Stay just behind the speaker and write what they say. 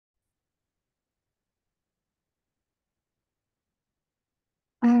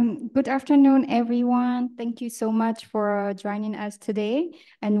Good afternoon, everyone. Thank you so much for joining us today,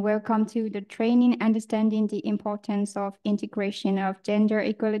 and welcome to the training Understanding the Importance of Integration of Gender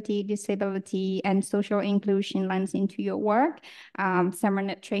Equality, Disability, and Social Inclusion Lens into Your Work.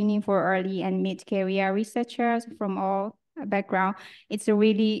 SUMERNET training for early and mid-career researchers from all backgrounds. It's a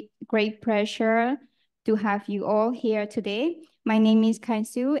really great pleasure to have you all here today. My name is Kai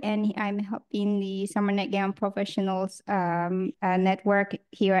Su, and I'm helping the SUMERNET Young Professionals network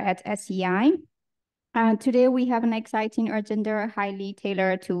here at SEI. Today, we have an exciting agenda highly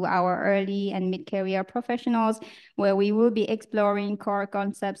tailored to our early and mid-career professionals, where we will be exploring core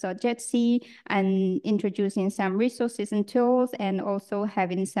concepts of GEDSI and introducing some resources and tools, and also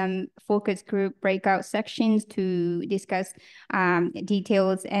having some focus group breakout sections to discuss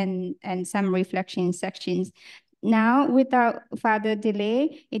details and some reflection sections. Now, without further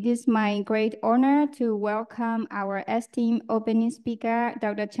delay, it is my great honor to welcome our esteemed opening speaker,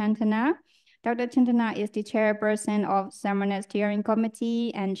 Dr. Chantana. Dr. Chantana is the chairperson of SUMERNET Steering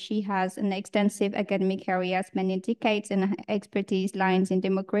Committee, and she has an extensive academic career spanning decades, and her expertise lies in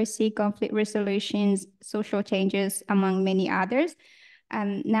democracy, conflict resolutions, social changes, among many others.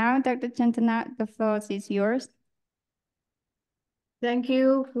 Now, Dr. Chantana, the floor is yours. Thank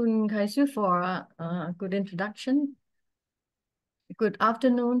you, Khun Kaisu, for a good introduction. Good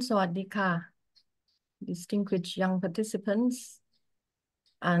afternoon, Sawadee, distinguished young participants,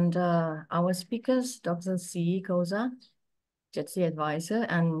 and our speakers, Dr. C. Koza, GEDSI advisor,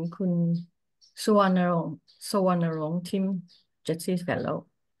 and Khun Suwanarong Tim, GEDSI fellow.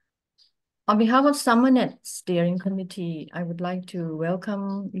 On behalf of SUMERNET Steering Committee, I would like to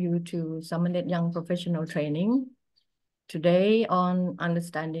welcome you to SUMERNET Young Professional Training today on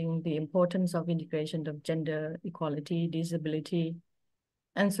understanding the importance of integration of gender equality, disability,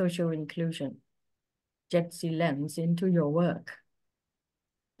 and social inclusion. GEDSI lens into your work.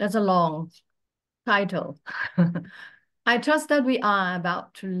 That's a long title. I trust that we are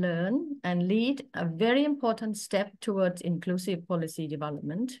about to learn and lead a very important step towards inclusive policy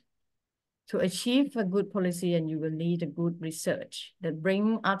development. To achieve a good policy, and you will need a good research that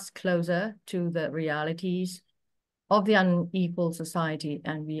bring us closer to the realities of the unequal society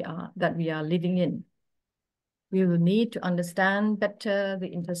that we are living in. We will need to understand better the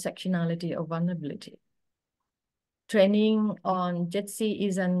intersectionality of vulnerability. Training on GEDSI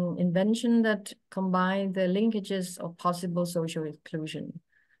is an invention that combines the linkages of possible social inclusion,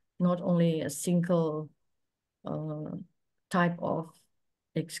 not only a single type of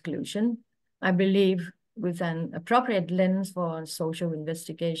exclusion. I believe with an appropriate lens for social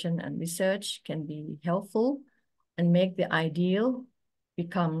investigation and research can be helpful and make the ideal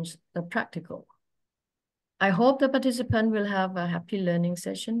becomes the practical. I hope the participant will have a happy learning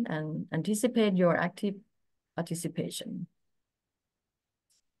session and anticipate your active participation.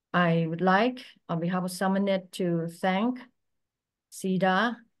 I would like, on behalf of SUMERNET, to thank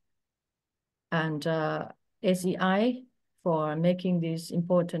CEDA and SEI for making this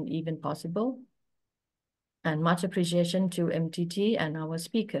important event possible, and much appreciation to MTT and our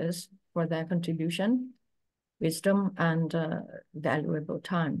speakers for their contribution, wisdom, and valuable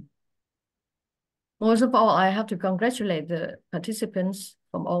time. Most of all, I have to congratulate the participants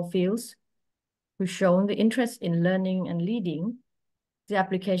from all fields who've shown the interest in learning and leading the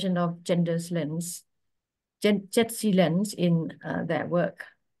application of GEDSI lens in their work.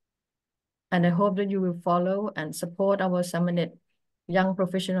 And I hope that you will follow and support our SUMERNET Young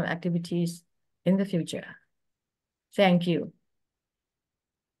Professional activities in the future. Thank you.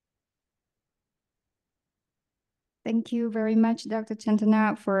 Thank you very much, Dr.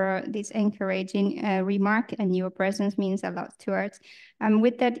 Chantana, for this encouraging remark, and your presence means a lot to us.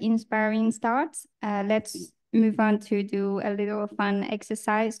 With that inspiring start, let's move on to do a little fun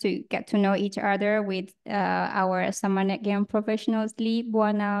exercise to get to know each other with our SUMERNET Young Professionals. Lee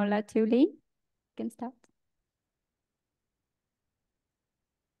Buanao Latuli. You can start.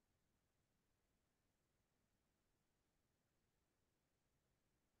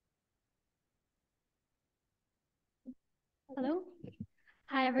 Hello.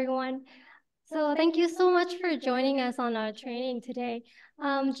 Hi, everyone. So thank you so much for joining us on our training today.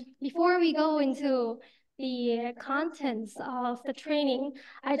 Before we go into the contents of the training,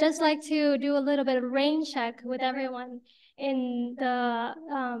 I'd just like to do a little bit of rain check with everyone in the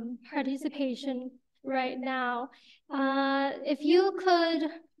participation right now. If you could,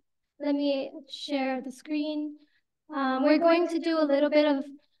 let me share the screen. We're going to do a little bit of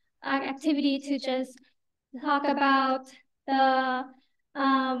activity to just talk about the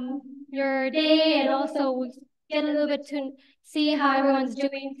your day, and also we get a little bit to see how everyone's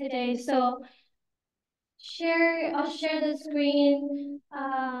doing today. So I'll share the screen.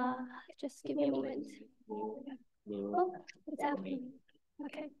 Just give me a moment. Oh, what's happening?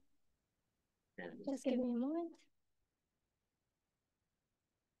 Okay. Just give me a moment.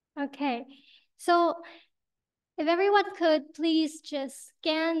 Okay. So if everyone could please just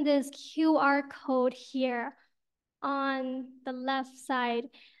scan this QR code here on the left side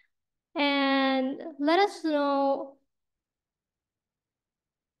and let us know.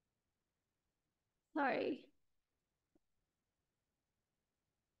 Sorry.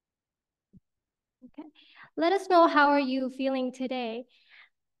 Okay. Let us know how are you feeling today.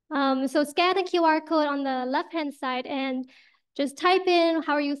 So scan the QR code on the left-hand side and just type in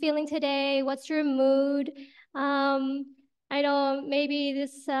how are you feeling today, what's your mood. I know maybe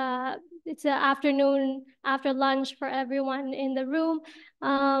it's an afternoon after lunch for everyone in the room.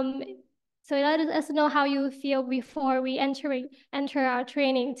 So let us know how you feel before we enter our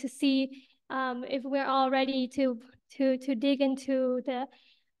training to see if we're all ready to dig into the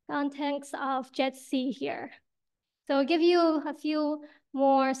context of GEDSI here. So I'll give you a few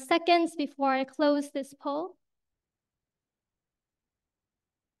more seconds before I close this poll.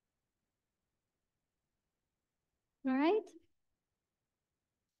 All right.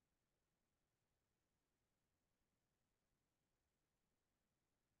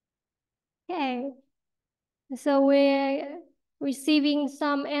 Okay. So we're receiving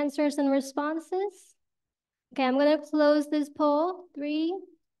some answers and responses. Okay, I'm gonna close this poll. 3,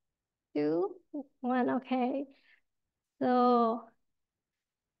 2, 1. Okay. So,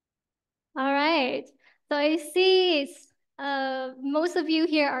 all right. So I see most of you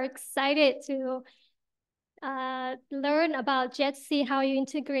here are excited to learn about GEDSI, how you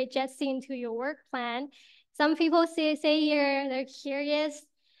integrate GEDSI into your work plan. Some people say here they're curious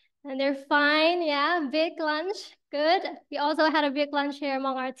and they're fine. Yeah, big lunch, good. We also had a big lunch here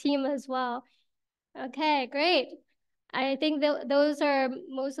among our team as well. Okay, great. I think those are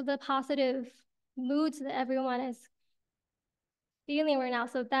most of the positive moods that everyone is feeling right now.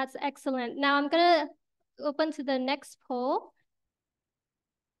 So that's excellent. Now I'm gonna open to the next poll.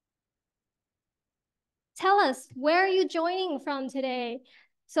 Tell us, where are you joining from today?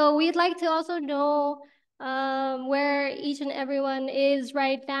 So we'd like to also know where each and everyone is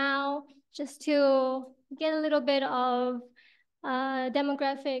right now, just to get a little bit of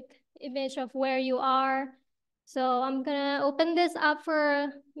demographic image of where you are. So I'm gonna open this up for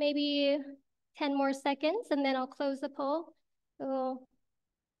maybe 10 more seconds and then I'll close the poll. So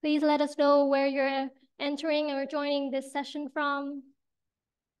please let us know where you're entering or joining this session from.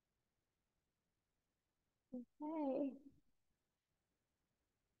 Okay.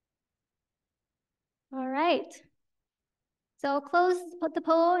 All right. So put the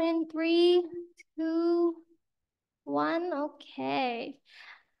poll in 3, 2, 1. Okay.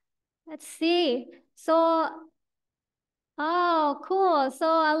 Let's see. So, oh, cool. So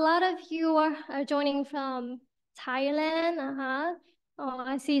a lot of you are joining from Thailand. Oh,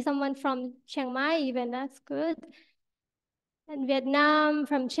 I see someone from Chiang Mai even. That's good. And Vietnam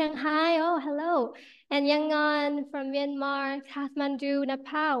from Shanghai. Oh, hello. And Yangon from Myanmar, Kathmandu,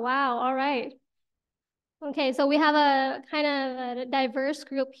 Nepal. Wow. All right. Okay, so we have a kind of a diverse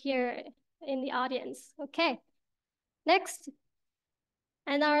group here in the audience. Okay, next.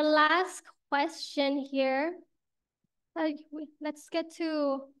 And our last question here. Let's get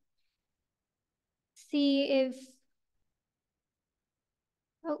to see if,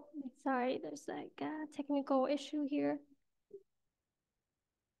 oh, sorry, there's like a technical issue here.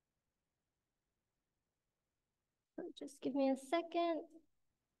 So just give me a second.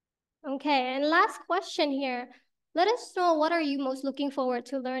 Okay, and last question here. Let us know, what are you most looking forward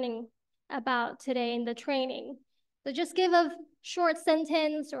to learning about today in the training? So just give a short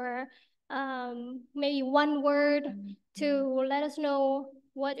sentence or maybe one word to let us know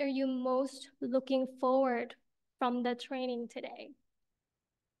what are you most looking forward from the training today.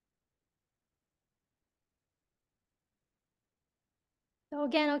 So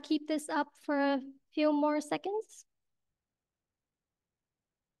again, I'll keep this up for a few more seconds.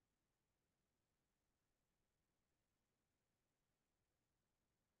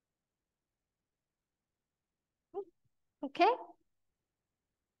 Okay.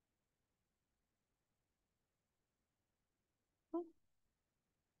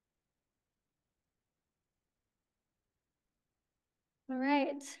 All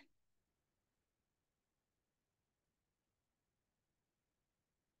right.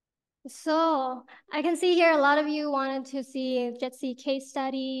 So I can see here a lot of you wanted to see GEDSI case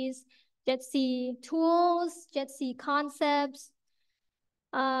studies, GEDSI tools, GEDSI concepts,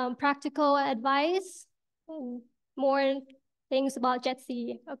 practical advice, and more things about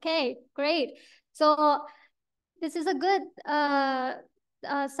GEDSI. Okay, great. So this is a good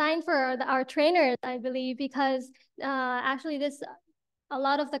sign for our trainers, I believe, because actually a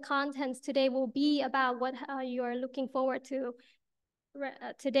lot of the contents today will be about what you are looking forward to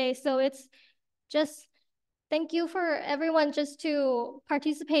today. So it's just thank you for everyone just to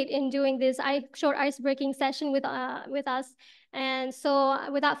participate in doing this short ice-breaking session with us. And so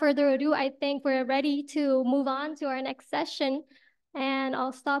without further ado, I think we're ready to move on to our next session. And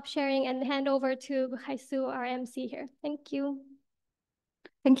I'll stop sharing and hand over to Haisu, our MC here. Thank you.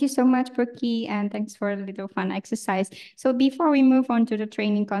 Thank you so much, Brookie, and thanks for a little fun exercise. So before we move on to the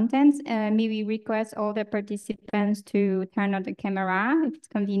training contents, may we request all the participants to turn on the camera if it's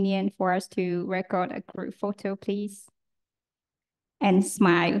convenient for us to record a group photo, please. And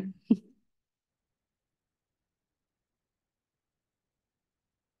smile.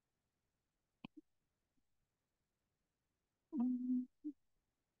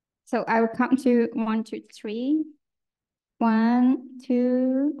 So I will count to 1, 2, 3. 1,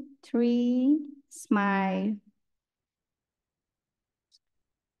 2, 3, smile.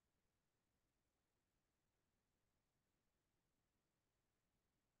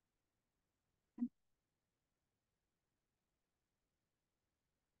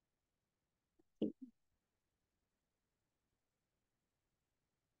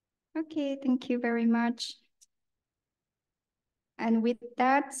 Okay, thank you very much. And with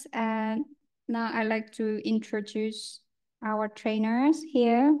that, now I'd like to introduce our trainers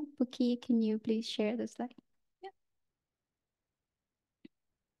here. Buki, can you please share the slide?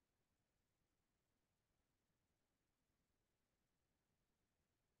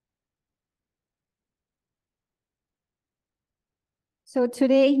 So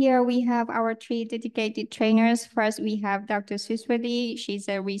today here we have our 3 dedicated trainers. First, we have Dr. Suswati. She's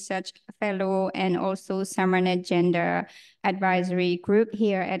a research fellow and also SUMERNET Gender Advisory Group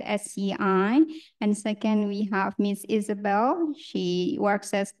here at SCI. And second, we have Miss Isabel. She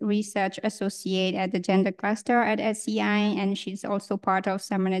works as research associate at the Gender Cluster at SCI, and she's also part of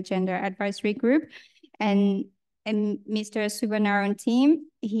SUMERNET Gender Advisory Group. And Mr. Subanaran team,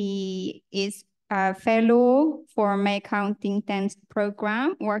 he is a fellow for Mekong Think Tank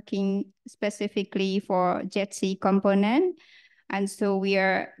program, working specifically for GEDSI component. And so we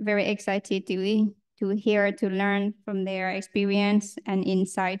are very excited to learn from their experience and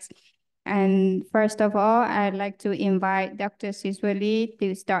insights. And first of all, I'd like to invite Dr. Siswali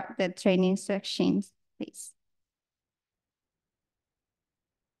to start the training sections, please.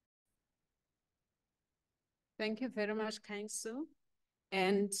 Thank you very much, Kangsu.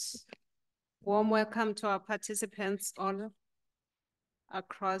 And warm welcome to our participants all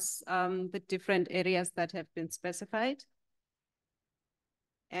across the different areas that have been specified.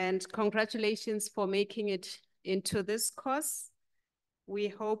 And congratulations for making it into this course. We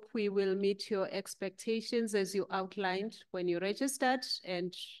hope we will meet your expectations as you outlined when you registered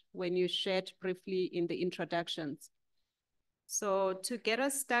and when you shared briefly in the introductions. So to get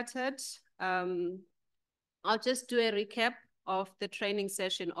us started, I'll just do a recap of the training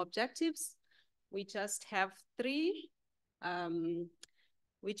session objectives. We just have 3,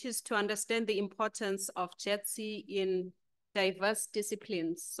 which is to understand the importance of GEDSI in diverse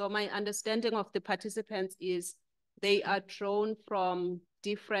disciplines. So my understanding of the participants is they are drawn from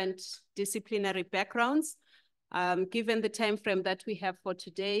different disciplinary backgrounds. Given the time frame that we have for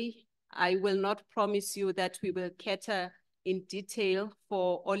today, I will not promise you that we will cater in detail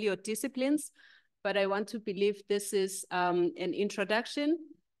for all your disciplines, but I want to believe this is an introduction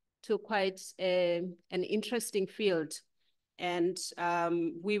to quite an interesting field. And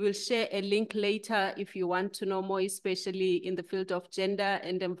we will share a link later if you want to know more, especially in the field of gender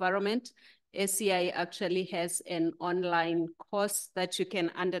and environment. SCI actually has an online course that you can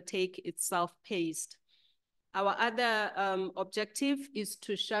undertake. It's self-paced. Our other objective is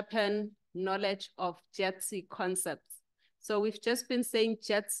to sharpen knowledge of GEDSI concepts. So we've just been saying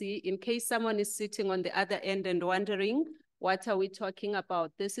GEDSI, in case someone is sitting on the other end and wondering, what are we talking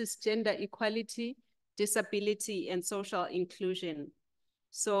about? This is gender equality, disability, and social inclusion.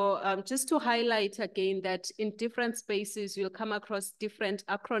 So just to highlight again that in different spaces, you'll come across different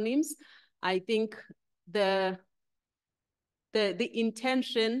acronyms. I think the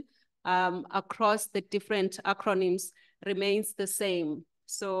intention across the different acronyms remains the same.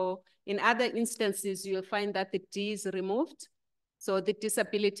 So in other instances, you'll find that the D is removed. So the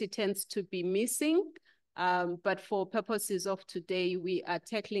disability tends to be missing. But for purposes of today, we are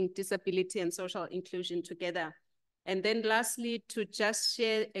tackling disability and social inclusion together. And then lastly, to just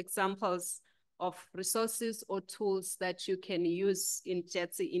share examples of resources or tools that you can use in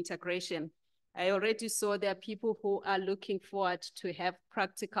GEDSI integration. I already saw there are people who are looking forward to have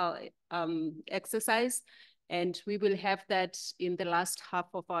practical exercise, and we will have that in the last half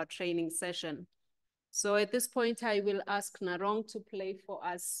of our training session. So at this point, I will ask Narong to play for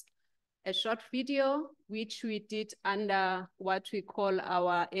us a short video, which we did under what we call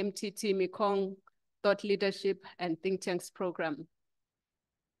our MTT Mekong Thought Leadership and Think Tanks program.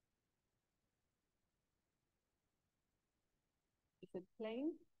 Is it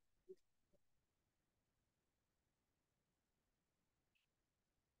playing?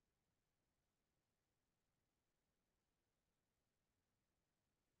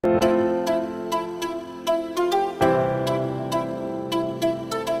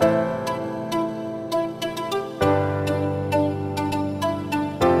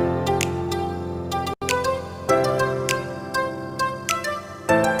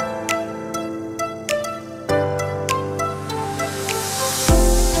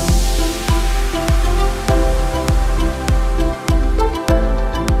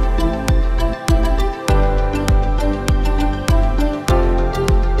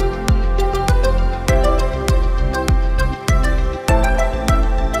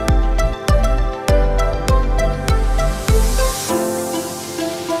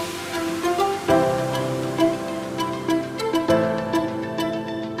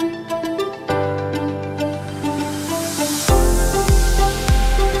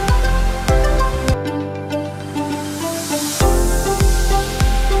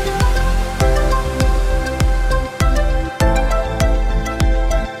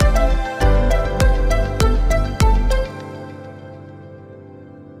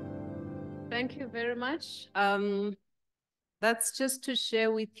 Thank you very much. That's just to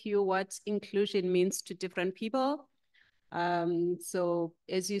share with you what inclusion means to different people. So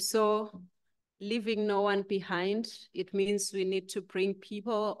as you saw, leaving no one behind, it means we need to bring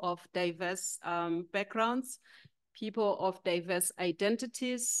people of diverse backgrounds, people of diverse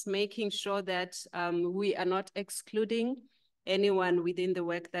identities, making sure that we are not excluding anyone within the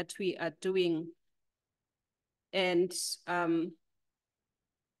work that we are doing. And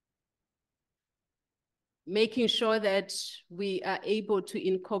making sure that we are able to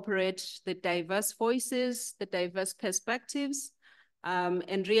incorporate the diverse voices, the diverse perspectives,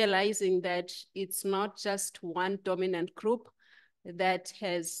 and realizing that it's not just one dominant group that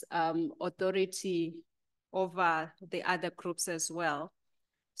has authority over the other groups as well.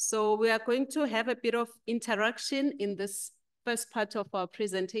 So we are going to have a bit of interaction in this first part of our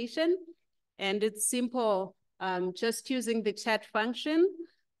presentation, and it's simple, just using the chat function.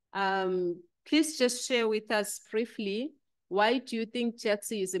 Please just share with us briefly, why do you think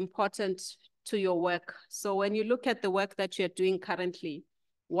GEDSI is important to your work? So when you look at the work that you're doing currently,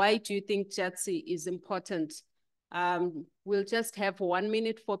 why do you think GEDSI is important? We'll just have 1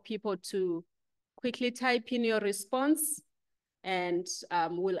 minute for people to quickly type in your response, and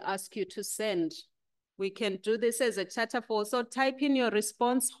we'll ask you to send. We can do this as a chatter for, so type in your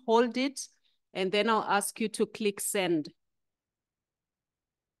response, hold it, and then I'll ask you to click send.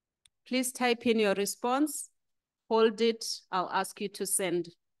 Please type in your response, hold it, I'll ask you to send.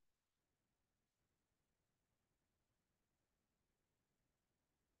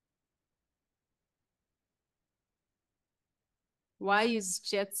 Why is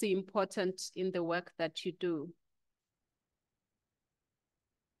GEDSI important in the work that you do?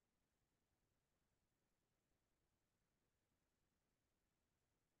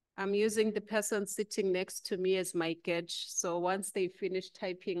 I'm using the person sitting next to me as my gauge. So once they finish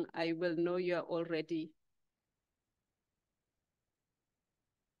typing, I will know you're all ready.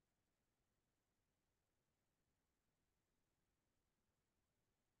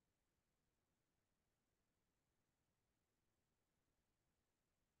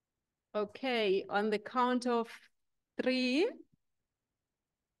 Okay, on the count of 3,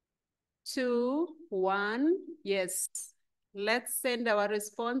 2, 1, yes. Let's send our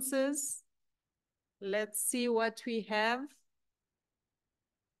responses. Let's see what we have.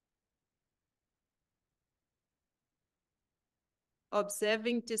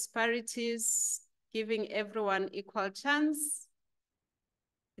 Observing disparities, giving everyone equal chance.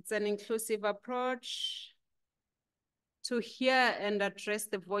 It's an inclusive approach to hear and address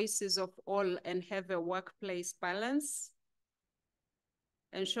the voices of all and have a workplace balance.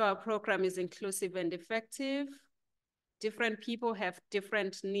 Ensure our program is inclusive and effective. Different people have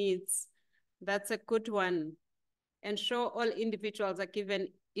different needs. That's a good one. Ensure all individuals are given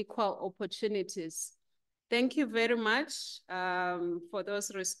equal opportunities. Thank you very much for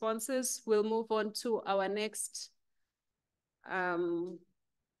those responses. We'll move on to our next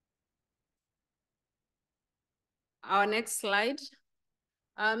slide.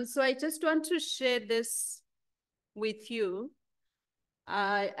 So I just want to share this with you.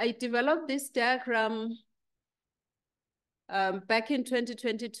 I developed this diagram back in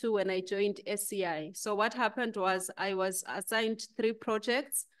 2022 when I joined SCI. So what happened was I was assigned 3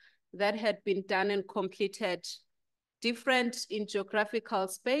 projects that had been done and completed, different in geographical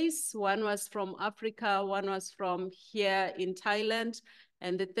space. One was from Africa, one was from here in Thailand,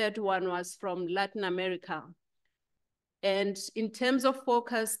 and the third one was from Latin America. And in terms of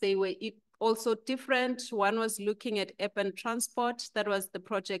focus, they were also different. One was looking at urban transport. That was the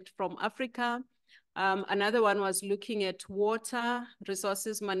project from Africa. Another one was looking at water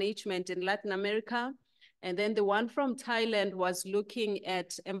resources management in Latin America. And then the one from Thailand was looking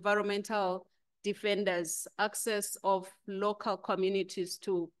at environmental defenders, access of local communities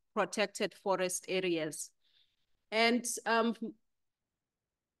to protected forest areas. And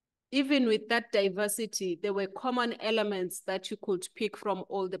even with that diversity, there were common elements that you could pick from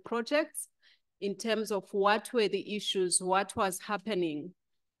all the projects in terms of what were the issues, what was happening.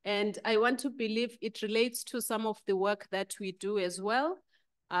 And I want to believe it relates to some of the work that we do as well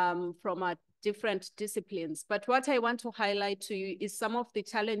from our different disciplines. But what I want to highlight to you is some of the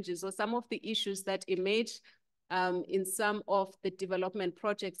challenges or some of the issues that emerge in some of the development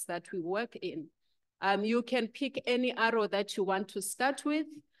projects that we work in. You can pick any arrow that you want to start with.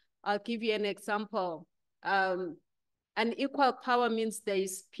 I'll give you an example. Unequal power means there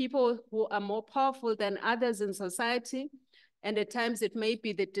is people who are more powerful than others in society, and at times it may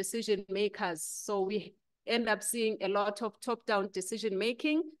be the decision makers. So we end up seeing a lot of top-down decision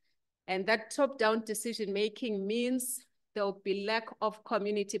making, and that top-down decision making means there'll be lack of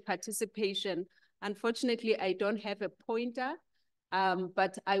community participation. Unfortunately, I don't have a pointer,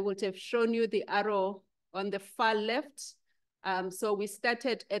 but I would have shown you the arrow on the far left. So we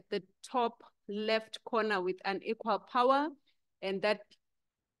started at the top left corner with unequal power, and that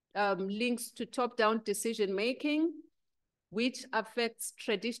links to top-down decision-making, which affects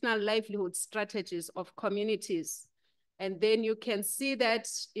traditional livelihood strategies of communities. And then you can see that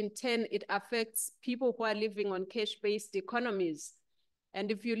in turn, it affects people who are living on cash-based economies.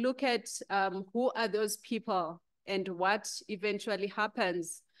 And if you look at who are those people and what eventually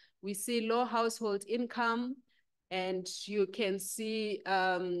happens, we see low household income, and you can see,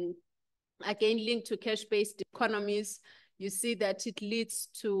 again, linked to cash-based economies, you see that it leads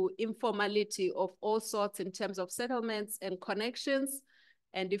to informality of all sorts in terms of settlements and connections.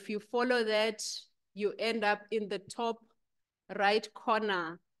 And if you follow that, you end up in the top right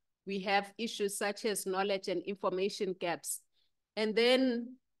corner. We have issues such as knowledge and information gaps. And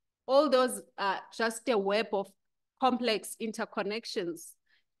then all those are just a web of complex interconnections.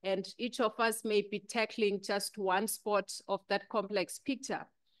 And each of us may be tackling just one spot of that complex picture.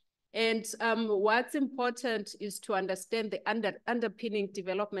 And what's important is to understand the underpinning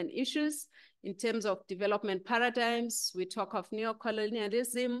development issues in terms of development paradigms. We talk of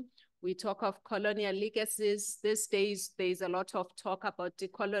neocolonialism, we talk of colonial legacies. These days, there's a lot of talk about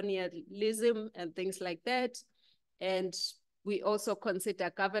decolonialism and things like that. And we also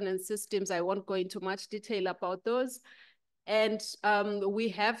consider governance systems. I won't go into much detail about those. And we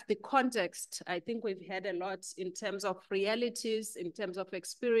have the context. I think we've had a lot in terms of realities, in terms of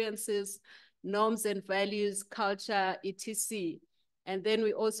experiences, norms and values, culture, etc. And then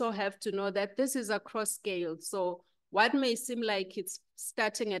we also have to know that this is across scale. So what may seem like it's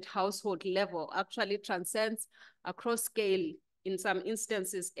starting at household level actually transcends across scale, in some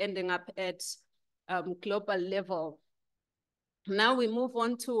instances ending up at global level. Now we move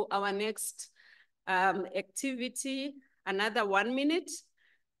on to our next activity. Another 1 minute.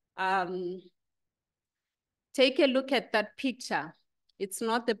 Take a look at that picture. It's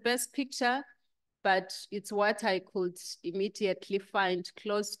not the best picture, but it's what I could immediately find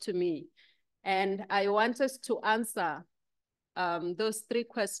close to me. And I want us to answer those 3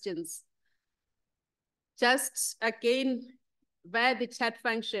 questions. Just again, via the chat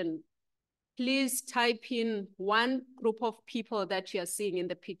function, please type in one group of people that you're seeing in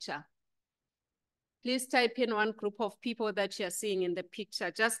the picture. Please type in one group of people that you're seeing in the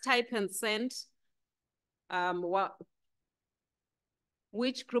picture. Just type and send.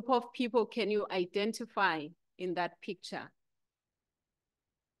 Which group of people can you identify in that picture?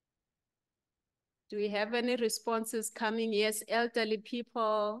 Do we have any responses coming? Yes, elderly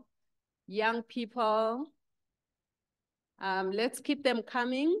people, young people. Let's keep them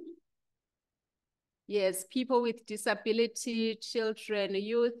coming. Yes, people with disability, children,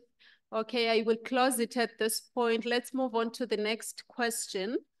 youth. Okay, I will close it at this point. Let's move on to the next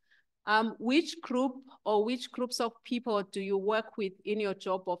question. Which group or which groups of people do you work with in your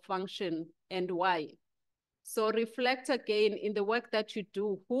job or function, and why? So reflect again in the work that you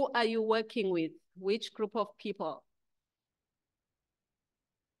do. Who are you working with? Which group of people?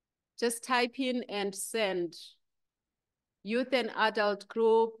 Just type in and send. Youth and adult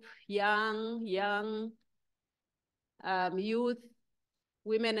group, young, youth,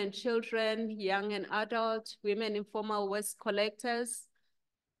 women and children, young and adult, women informal waste collectors.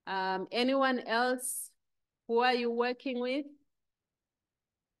 Anyone else? Who are you working with?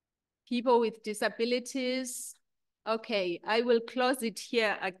 People with disabilities. Okay, I will close it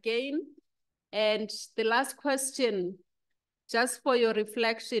here again. And the last question, just for your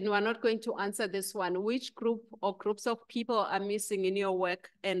reflection, we're not going to answer this one. Which group or groups of people are missing in your work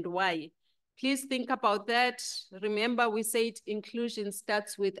and why? Please think about that. Remember, we said inclusion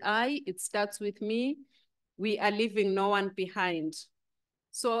starts with I, it starts with me. We are leaving no one behind.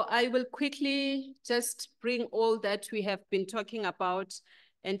 So I will quickly just bring all that we have been talking about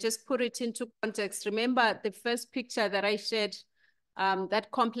and just put it into context. Remember the first picture that I shared, that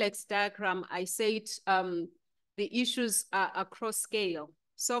complex diagram, I said the issues are across scale.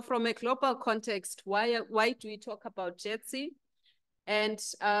 So from a global context, why do we talk about GEDSI? And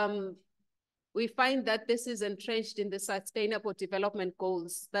we find that this is entrenched in the Sustainable Development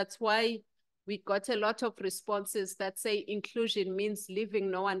Goals. That's why we got a lot of responses that say inclusion means leaving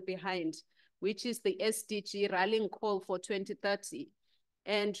no one behind, which is the SDG rallying call for 2030.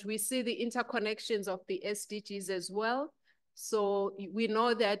 And we see the interconnections of the SDGs as well. So we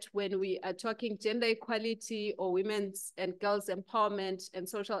know that when we are talking gender equality or women's and girls' empowerment and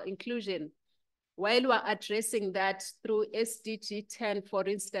social inclusion, while we're addressing that through SDG 10, for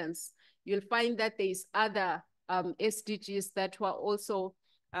instance, you'll find that there's other SDGs that we're also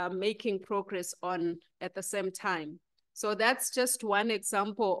making progress on at the same time. So that's just one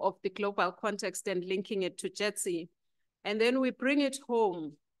example of the global context and linking it to GEDSI. And then we bring it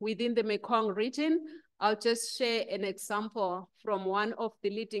home within the Mekong region. I'll just share an example from one of the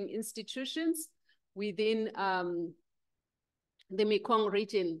leading institutions within the Mekong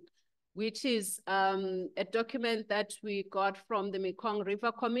region, which is a document that we got from the Mekong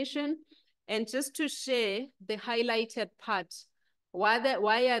River Commission. And just to share the highlighted part, why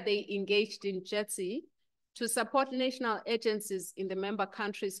are they engaged in GEDSI? To support national agencies in the member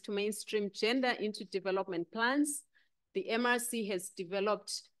countries to mainstream gender into development plans. The MRC has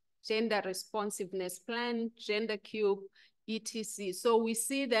developed gender responsiveness plan, gender cube, etc. So we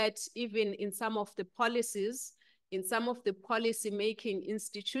see that even in some of the policies, in some of the policy-making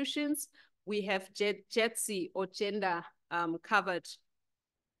institutions, we have GEDSI or gender covered.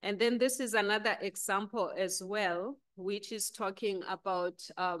 And then this is another example as well, which is talking about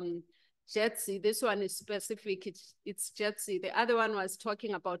GEDSI. This one is specific, it's GEDSI. The other one was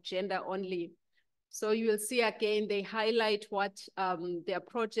talking about gender only. So you will see again, they highlight what their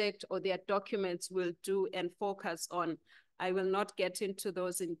project or their documents will do and focus on. I will not get into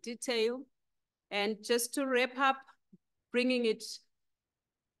those in detail. And just to wrap up, bringing it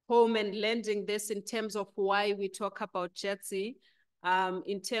home and landing this in terms of why we talk about GEDSI,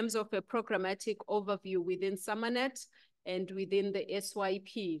 in terms of a programmatic overview within SUMERNET and within the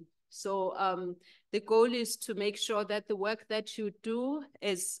SYP. So the goal is to make sure that the work that you do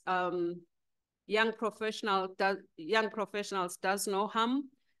as young professionals does no harm.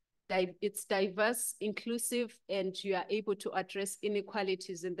 It's diverse, inclusive, and you are able to address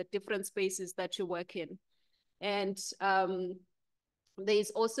inequalities in the different spaces that you work in. And there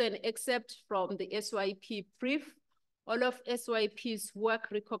is also an excerpt from the SYP brief. All of SYP's work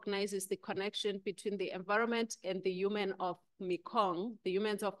recognizes the connection between the environment and the humans of Mekong,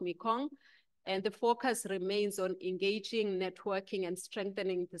 and the focus remains on engaging, networking, and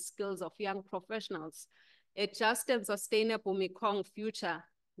strengthening the skills of young professionals. A just and sustainable Mekong future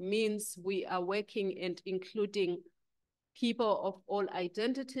means we are working and including people of all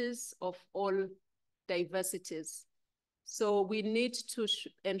identities, of all diversities. So we need to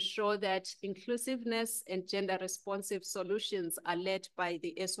ensure that inclusiveness and gender responsive solutions are led by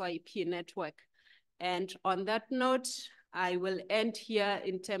the SYP network. And on that note, I will end here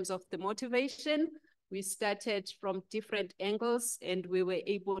in terms of the motivation. We started from different angles and we were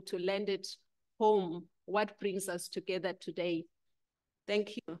able to land it home, what brings us together today.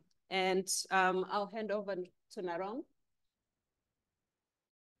 Thank you. And I'll hand over to Narong.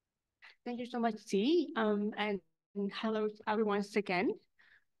 Thank you so much, Dee. And hello, everyone, once again.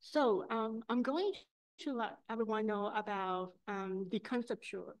 So I'm going to let everyone know about the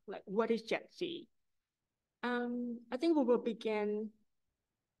conceptual, like what is GEDSI? I think we will begin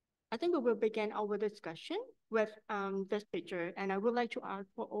our discussion with this picture, and I would like to ask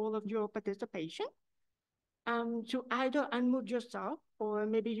for all of your participation. to either unmute yourself or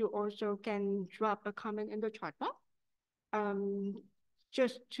maybe you also can drop a comment in the chat box.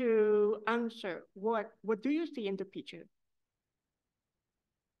 Just to answer, what do you see in the picture?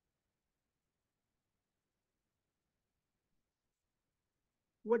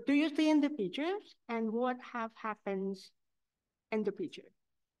 What do you see in the pictures and what have happens in the picture?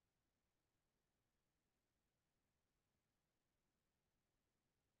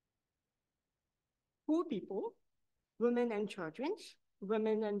 Poor people, women and children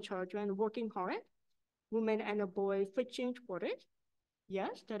working hard, women and a boy fishing water.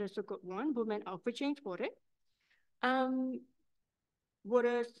 Yes, that is a good one. Women are fishing water.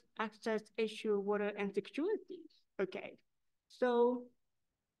 Water access issue, water insecurities. Okay, so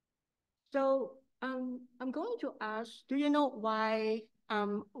I'm going to ask, do you know why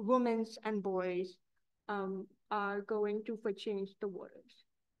women and boys are going to change the waters?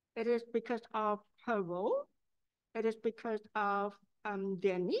 It is because of her role? It is because of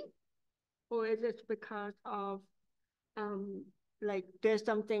their need? Or is it because of like there's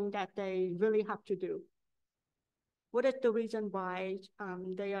something that they really have to do? What is the reason why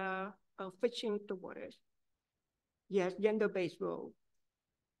they are fishing the waters? Yes, gender-based role.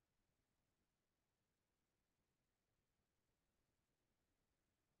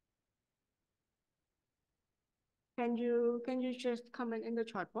 Can you just comment in the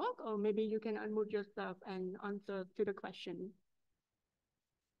chat box, or maybe you can unmute yourself and answer to the question?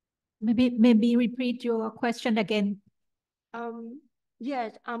 Maybe repeat your question again.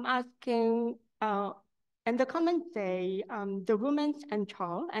 Yes, I'm asking. And the comments say the women and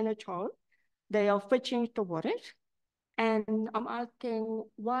a child, they are fishing the waters, and I'm asking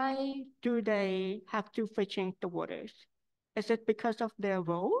why do they have to fishing the waters? Is it because of their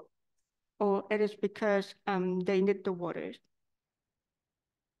role, or it is because they need the waters?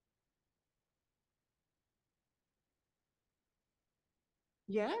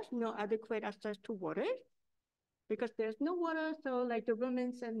 Yes, no adequate access to water because there's no water. So like the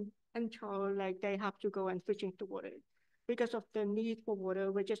women and child, like they have to go and fishing to water because of the need for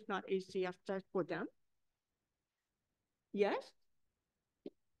water, which is not easy access for them. Yes.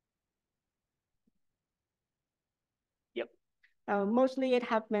 Yep. Mostly it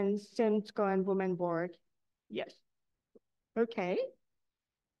happens since go and women work. Yes. Okay.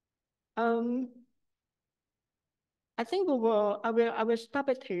 I think I will stop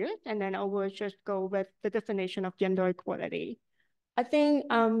it here and then I will just go with the definition of gender equality. I think,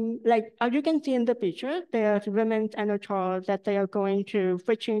 like as you can see in the picture, there's women and a child that they are going to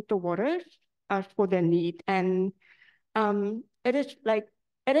fetching the waters as for their need, and it is like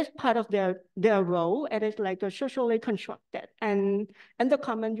it is part of their role. It is like a socially constructed, and in the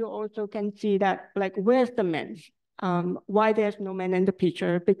comment you also can see that like where's the men? Why there's no men in the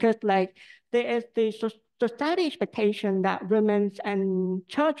picture? Because like there is the society expectation that women and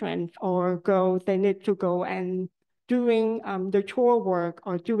children or girls they need to go and doing the chore work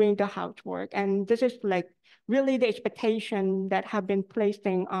or doing the housework. And this is like really the expectation that have been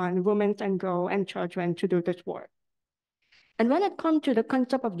placing on women and girls and children to do this work. And when it comes to the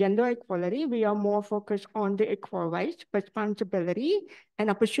concept of gender equality, we are more focused on the equal rights, responsibility, and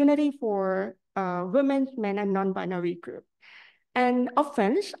opportunity for women, men, and non-binary groups. And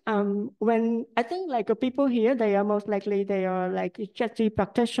often, when I think like people here, they are most likely they are like GEDSI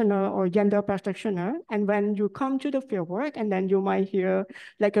practitioner or gender practitioner. And when you come to the fieldwork, and then you might hear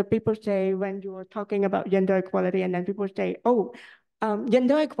like people say when you are talking about gender equality, and then people say, oh,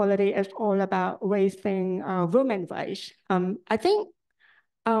 gender equality is all about raising women's rights. I think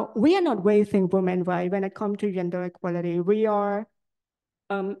we are not raising women's rights when it comes to gender equality. We are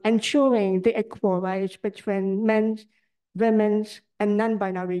ensuring the equal rights between men, women, and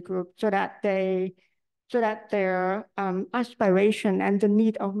non-binary groups so that their aspiration and the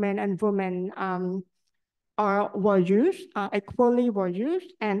need of men and women were used, equally were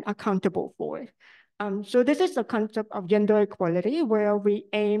used and accountable for. So this is the concept of gender equality where we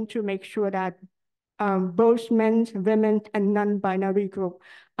aim to make sure that both men, women, and non-binary groups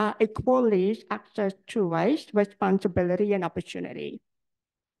are equally access to rights, responsibility, and opportunity.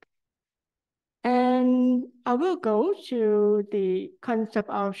 And I will go to the concept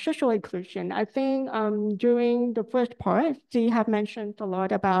of social inclusion. I think during the first part, she have mentioned a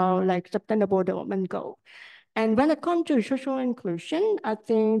lot about like sustainable development goal. And when it comes to social inclusion, I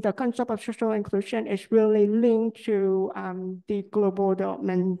think the concept of social inclusion is really linked to the global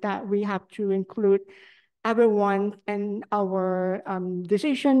development that we have to include everyone in our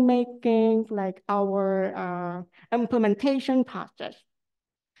decision making, like our implementation process.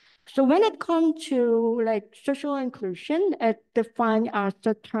 So when it comes to like social inclusion, it's defined as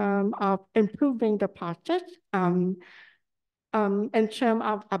the term of improving the process in terms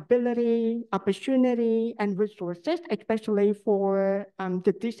of ability, opportunity, and resources, especially for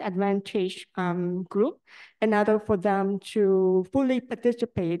the disadvantaged group, in order for them to fully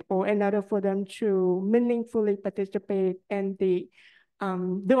participate or in order for them to meaningfully participate in the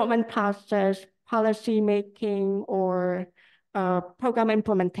development process, policy making, or program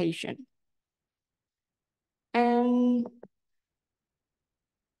implementation. And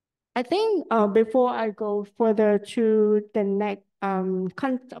I think before I go further to the next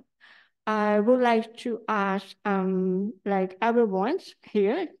concept, I would like to ask like everyone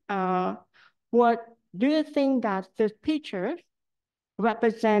here, what do you think that this picture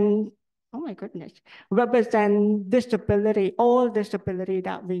represent, oh my goodness, represent disability, all disability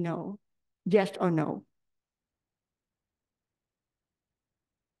that we know, yes or no?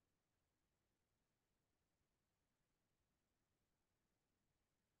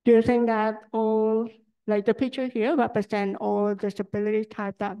 Do you think that all, like the picture here represent all disability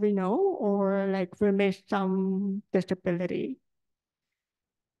type that we know, or like we miss some disability?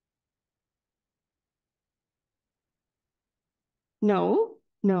 No,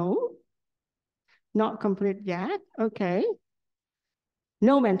 no, not complete yet. Okay.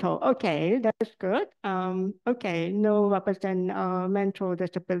 No mental. Okay, that's good. Okay, no represent mental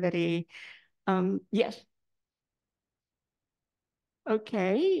disability. Yes.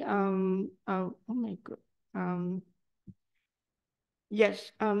 Okay. Oh my God.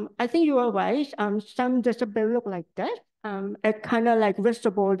 Yes. I think you are right. Some disability look like that. It kind of like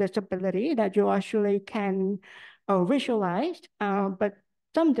visible disability that you actually can visualize. But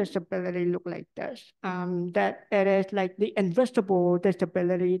some disability look like this. That it is like the invisible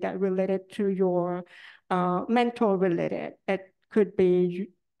disability that related to your mental related. It could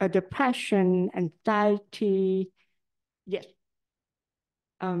be a depression, anxiety. Yes.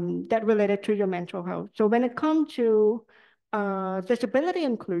 That related to your mental health. So when it comes to disability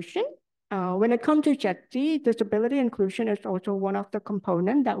inclusion, when it comes to GEDSI, disability inclusion is also one of the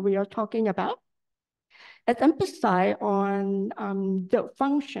components that we are talking about. It emphasizes on the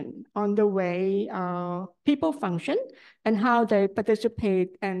function, on the way people function and how they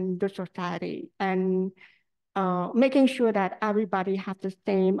participate in the society, and making sure that everybody has the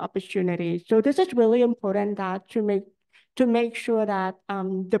same opportunity. So this is really important that to make sure that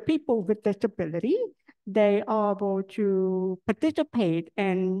the people with disability, they are able to participate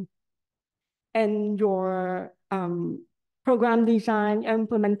in your program design,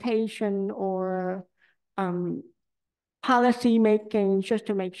 implementation, or policy making, just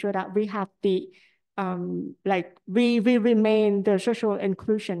to make sure that we have the like we remain the social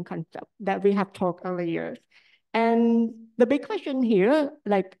inclusion concept that we have talked earlier. And the big question here,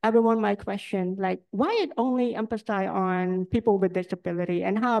 like everyone might question, like why it only emphasize on people with disability,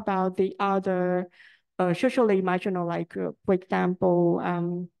 and how about the other socially marginalized group? For example,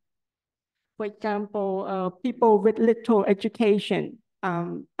 people with little education,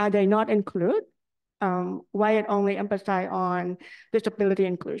 are they not included? Why it only emphasize on disability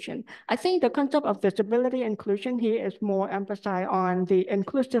inclusion? I think the concept of disability inclusion here is more emphasized on the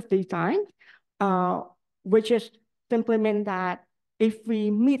inclusive design, which is simply mean that if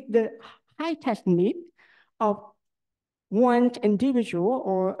we meet the high test need of one individual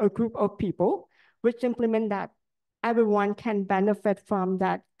or a group of people, which simply mean that everyone can benefit from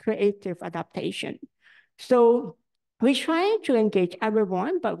that creative adaptation. So we try to engage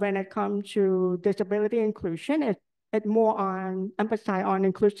everyone, but when it comes to disability inclusion, it more on emphasize on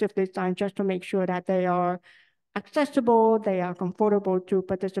inclusive design, just to make sure that they are accessible, they are comfortable to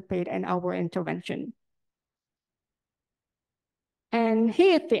participate in our intervention. And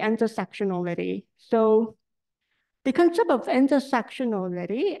here's the intersectionality. So the concept of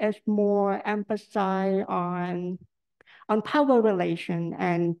intersectionality is more emphasized on power relation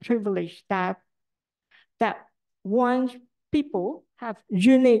and privilege that once people have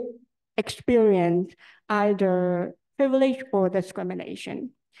unique experience, either privilege or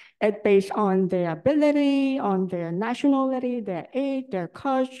discrimination. It's based on their ability, on their nationality, their age, their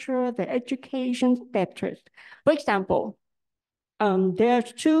culture, their education status. For example,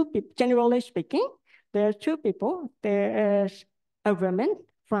 there's two people, generally speaking, there's two people. There is a woman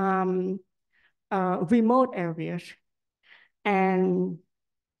from remote areas, and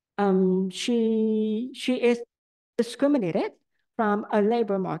she is discriminated from a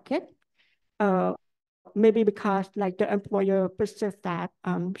labor market, maybe because like the employer perceives that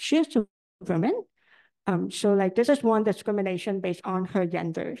she's a woman. So like this is one discrimination based on her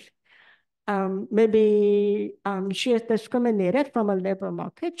genders. maybe she is discriminated from a labor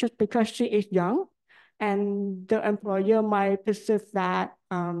market just because she is young, and the employer might perceive that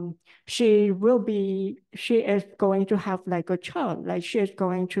she is going to have like a child, like she is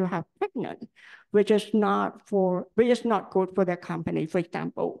going to have pregnant, which is not good for the company, for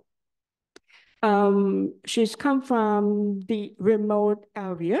example. She's come from the remote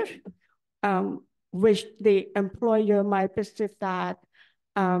areas, which the employer might perceive that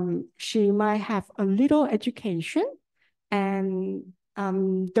she might have a little education, and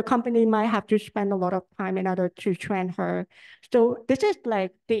the company might have to spend a lot of time in order to train her. So this is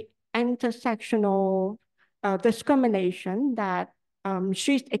like the intersectional discrimination that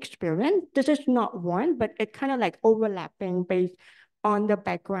she's experienced. This is not one, but it kind of like overlapping based on the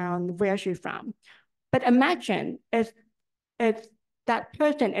background where she's from. But imagine if that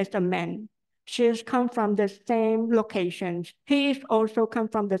person is a man. She's come from the same locations. He's also come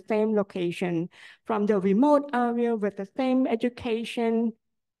from the same location, from the remote area with the same education,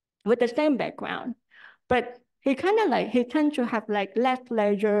 with the same background. But he tends to have like less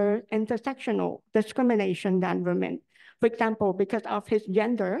layer intersectional discrimination than women. For example, because of his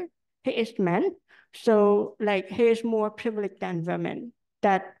gender, he is man. So like he is more privileged than women.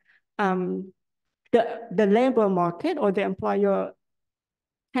 That the labor market or the employer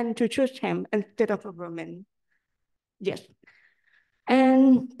tend to choose him instead of a woman. Yes.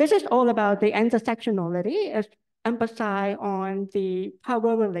 And this is all about the intersectionality. It's emphasize on the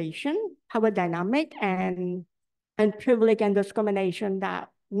power relation, power dynamic, and privilege and discrimination that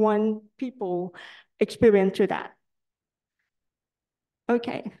one people experience to that.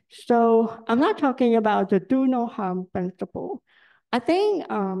 Okay, so I'm not talking about the do no harm principle. I think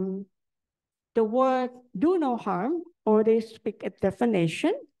the word do no harm already speak a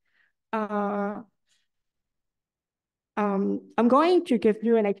definition. I'm going to give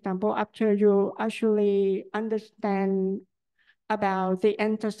you an example after you actually understand about the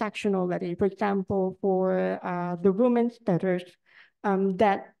intersectionality. For example, for the woman's status,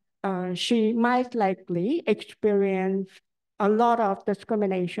 that she might likely experience a lot of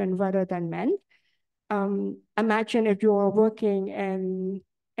discrimination rather than men. Imagine if you are working in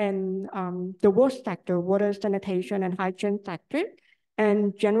the waste sector, water, sanitation, and hygiene sector,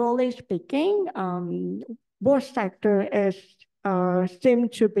 and generally speaking, waste sector is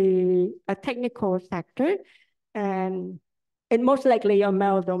seemed to be a technical sector, and it most likely a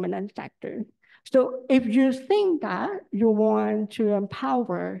male-dominant sector. So if you think that you want to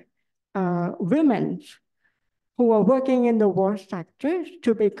empower women who are working in the waste sector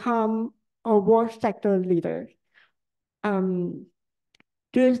to become a waste sector leader,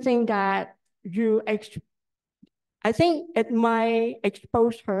 do you think that I think it might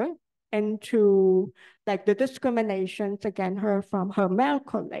expose her into like the discriminations against her from her male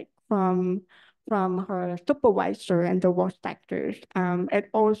colleague, from her supervisor in the work sectors. It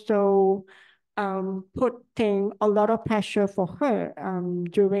also putting a lot of pressure for her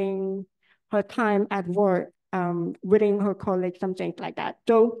during her time at work, within her colleagues, something like that.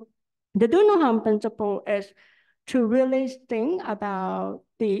 So the do no harm principle is to really think about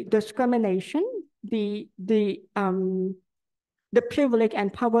the discrimination, the privilege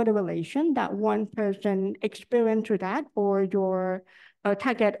and power relation that one person experienced to that, or your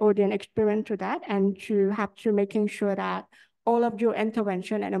target audience experienced to that, and to have to making sure that all of your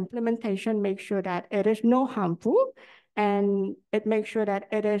intervention and implementation make sure that it is no harmful, and it makes sure that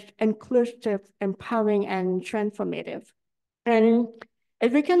it is inclusive, empowering, and transformative. And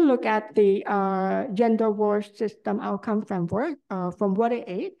if we can look at the gender war system outcome framework from Water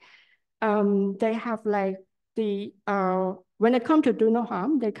Aid, they have like the, when it comes to do no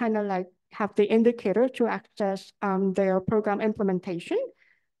harm, they kind of like have the indicator to access their program implementation,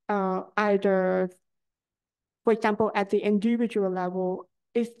 either, for example, at the individual level,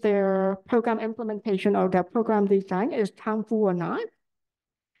 is their program implementation or their program design is harmful or not?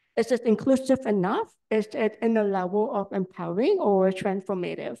 Is it inclusive enough? Is it in a level of empowering or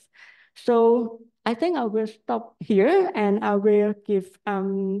transformative? So I think I will stop here, and I will give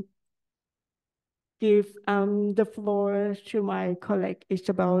the floor to my colleague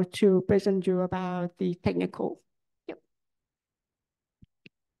Isabel to present you about the technical. Yep.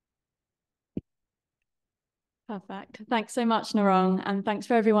 Perfect. Thanks so much, Narong, and thanks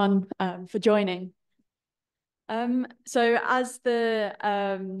for everyone for joining. So as the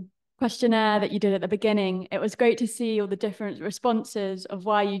questionnaire that you did at the beginning, it was great to see all the different responses of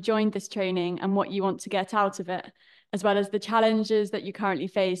why you joined this training and what you want to get out of it, as well as the challenges that you currently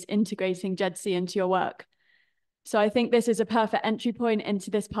face integrating GEDSI into your work. So I think this is a perfect entry point into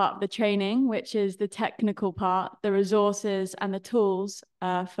this part of the training, which is the technical part, the resources and the tools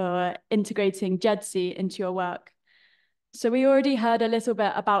for integrating GEDSI into your work. So we already heard a little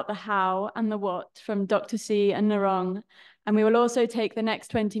bit about the how and the what from Dr. C and Narong, and we will also take the next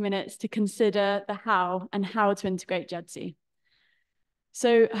 20 minutes to consider the how and how to integrate GEDSI.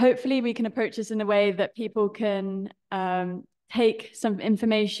 So hopefully we can approach this in a way that people can take some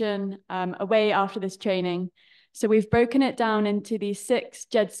information away after this training. So we've broken it down into these 6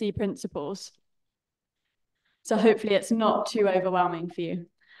 GEDSI principles. So hopefully it's not too overwhelming for you.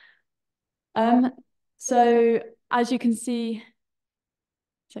 So as you can see,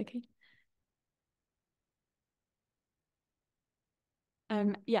 it's okay.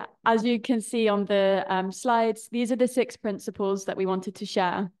 Yeah, as you can see on the slides, these are the 6 principles that we wanted to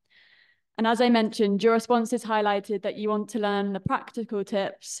share. And as I mentioned, your responses highlighted that you want to learn the practical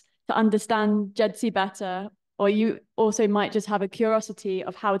tips to understand GEDSI better, or you also might just have a curiosity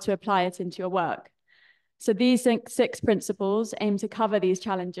of how to apply it into your work. So these 6 principles aim to cover these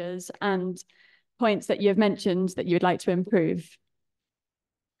challenges and points that you've mentioned that you would like to improve.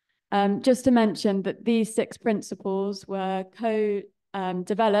 Just to mention that these 6 principles were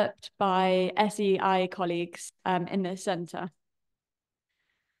co-developed by SEI colleagues in this centre.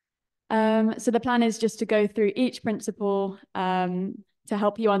 So the plan is just to go through each principle to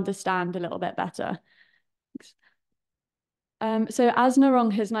help you understand a little bit better. So as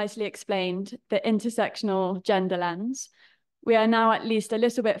Narong has nicely explained, the intersectional gender lens, we are now at least a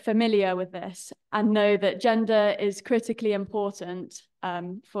little bit familiar with this and know that gender is critically important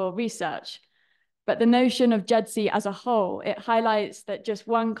for research. But the notion of GEDSI as a whole, it highlights that just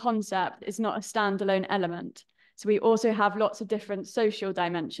one concept is not a standalone element. So we also have lots of different social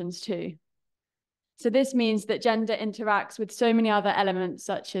dimensions too. So this means that gender interacts with so many other elements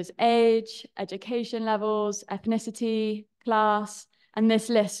such as age, education levels, ethnicity, class, and this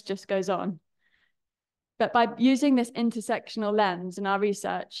list just goes on. But by using this intersectional lens in our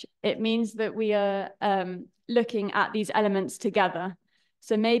research, it means that we are looking at these elements together.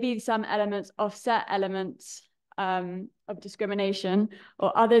 So maybe some elements offset elements of discrimination,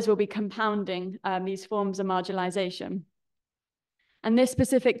 or others will be compounding these forms of marginalization. And this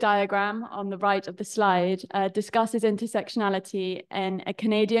specific diagram on the right of the slide discusses intersectionality in a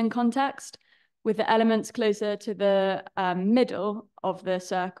Canadian context, with the elements closer to the middle of the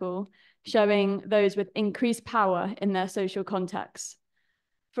circle, showing those with increased power in their social contexts.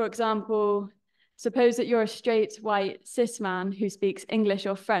 For example, suppose that you're a straight, white, cis man who speaks English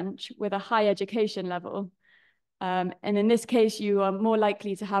or French with a high education level. And in this case, you are more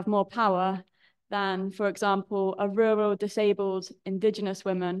likely to have more power than, for example, a rural, disabled, Indigenous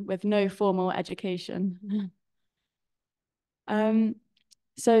woman with no formal education.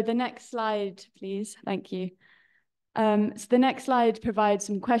 So the next slide, please. Thank you. So the next slide provides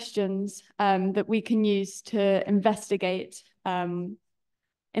some questions that we can use to investigate the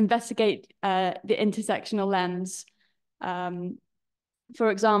intersectional lens.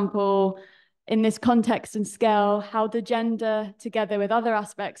 For example, in this context and scale, how do gender, together with other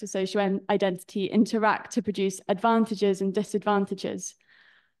aspects of social identity, interact to produce advantages and disadvantages?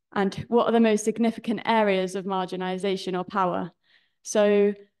 And what are the most significant areas of marginalization or power?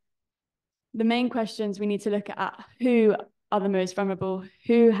 So the main questions we need to look at: who are the most vulnerable,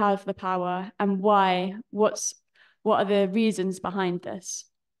 who have the power, and why? What are the reasons behind this?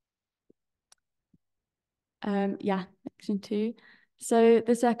 Yeah, section 2. So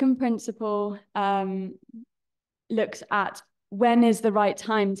the second principle looks at when is the right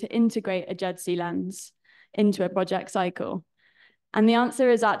time to integrate a GEDSI lens into a project cycle. And the answer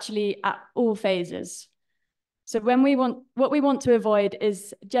is actually at all phases. So what we want to avoid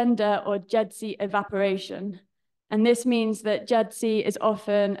is gender or GEDSI evaporation. And this means that GEDSI is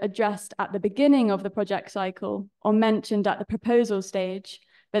often addressed at the beginning of the project cycle or mentioned at the proposal stage,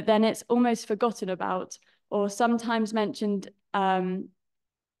 but then it's almost forgotten about, or sometimes mentioned the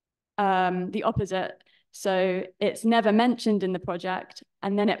opposite. So it's never mentioned in the project,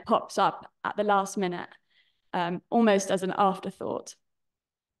 and then it pops up at the last minute, almost as an afterthought.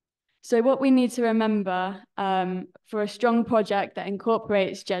 So what we need to remember for a strong project that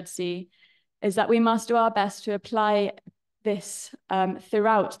incorporates GEDSI is that we must do our best to apply this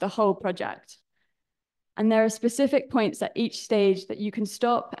throughout the whole project. And there are specific points at each stage that you can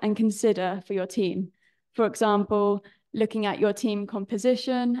stop and consider for your team. For example, looking at your team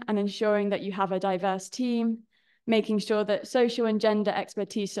composition and ensuring that you have a diverse team, making sure that social and gender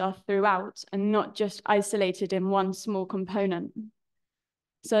expertise are throughout and not just isolated in one small component.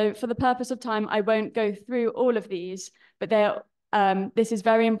 So for the purpose of time, I won't go through all of these, but this is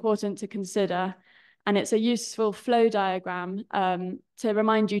very important to consider. And it's a useful flow diagram to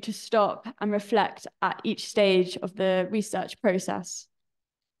remind you to stop and reflect at each stage of the research process.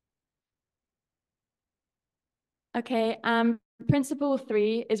 Okay, principle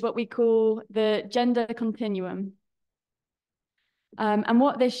 3 is what we call the gender continuum. And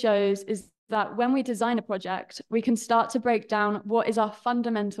what this shows is that when we design a project, we can start to break down what is our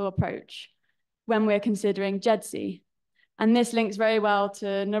fundamental approach when we're considering GEDSI. And this links very well to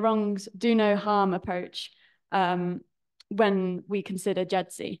Narong's do no harm approach when we consider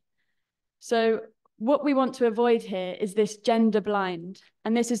GEDSI. So what we want to avoid here is this gender blind.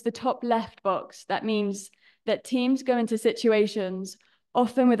 And this is the top left box. That means that teams go into situations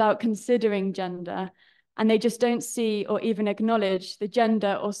often without considering gender, and they just don't see or even acknowledge the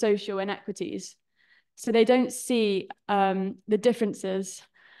gender or social inequities. So they don't see the differences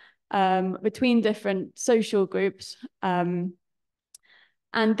between different social groups. And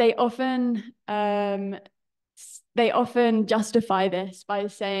they often justify this by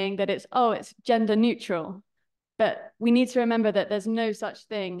saying that it's gender neutral. But we need to remember that there's no such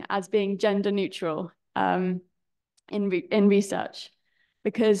thing as being gender neutral in research,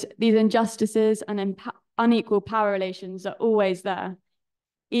 because these injustices and unequal power relations are always there,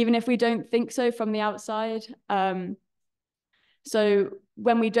 even if we don't think so from the outside. So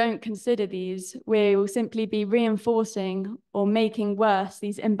when we don't consider these, we will simply be reinforcing or making worse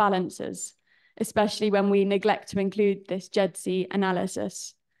these imbalances, especially when we neglect to include this GEDSI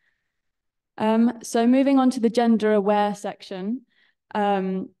analysis. So moving on to the gender aware section,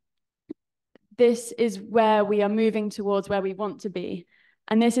 this is where we are moving towards where we want to be.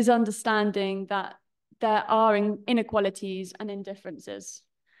 And this is understanding that there are inequalities and indifferences.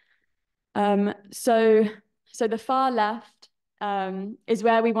 So the far left is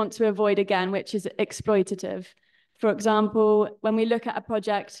where we want to avoid again, which is exploitative. For example, when we look at a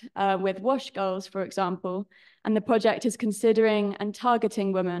project with WASH goals, for example, and the project is considering and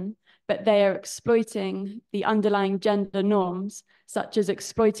targeting women, but they are exploiting the underlying gender norms, such as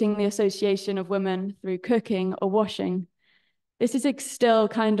exploiting the association of women through cooking or washing. This is still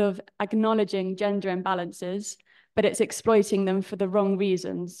kind of acknowledging gender imbalances, but it's exploiting them for the wrong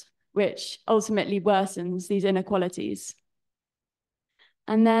reasons, which ultimately worsens these inequalities.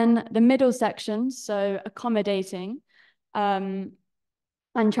 And then the middle section, so accommodating and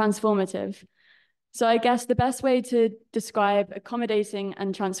transformative. So I guess the best way to describe accommodating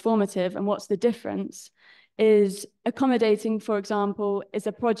and transformative and what's the difference is accommodating, for example, is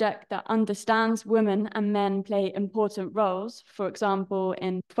a project that understands women and men play important roles, for example,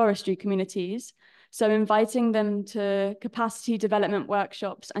 in forestry communities. So inviting them to capacity development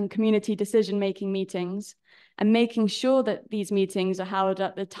workshops and community decision-making meetings, and making sure that these meetings are held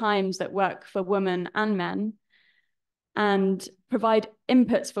at the times that work for women and men, and provide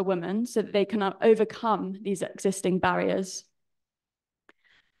inputs for women so that they can overcome these existing barriers.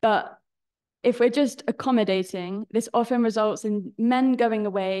 But if we're just accommodating, this often results in men going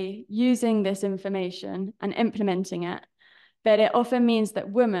away, using this information and implementing it. But it often means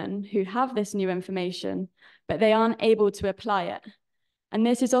that women who have this new information, but they aren't able to apply it. And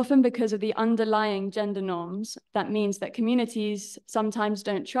this is often because of the underlying gender norms. That means that communities sometimes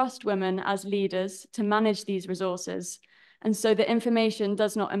don't trust women as leaders to manage these resources. And so the information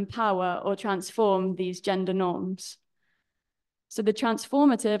does not empower or transform these gender norms. So the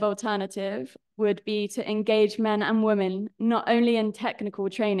transformative alternative would be to engage men and women, not only in technical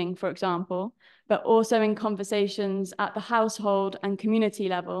training, for example, but also in conversations at the household and community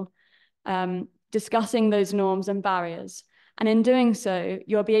level, discussing those norms and barriers. And in doing so,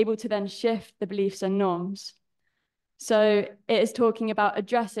 you'll be able to then shift the beliefs and norms. So it is talking about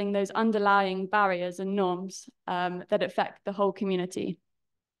addressing those underlying barriers and norms that affect the whole community.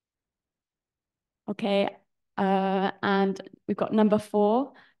 Okay, and we've got number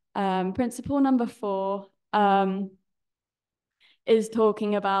 4. Principle number 4 is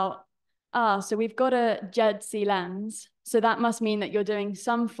talking about, so we've got a GEDSI lens. So that must mean that you're doing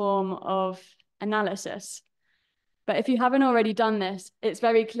some form of analysis. But if you haven't already done this, it's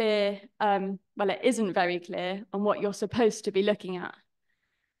very clear, well, it isn't very clear on what you're supposed to be looking at.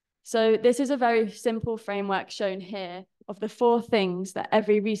 So this is a very simple framework shown here of the 4 things that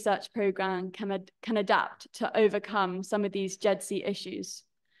every research program can adapt to overcome some of these GEDSI issues.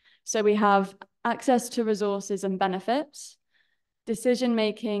 So we have access to resources and benefits,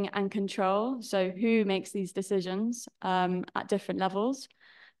 decision-making and control, so who makes these decisions at different levels,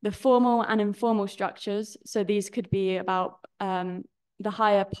 the formal and informal structures, so these could be about the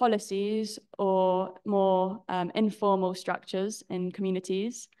higher policies or more informal structures in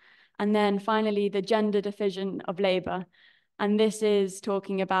communities, and then finally the gender division of labor. And this is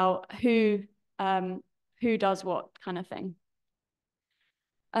talking about who who does what kind of thing.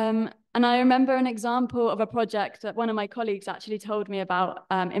 And I remember an example of a project that one of my colleagues actually told me about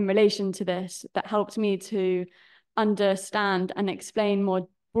in relation to this that helped me to understand and explain more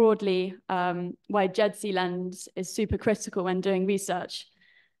broadly why GEDSI lens is super critical when doing research.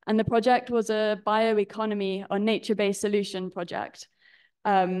 And the project was a bioeconomy or nature-based solution project.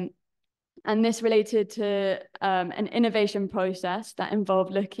 And this related to an innovation process that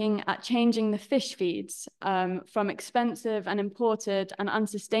involved looking at changing the fish feeds from expensive and imported and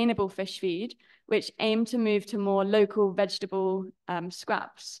unsustainable fish feed, which aimed to move to more local vegetable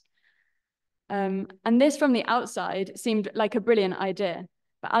scraps. And this from the outside seemed like a brilliant idea.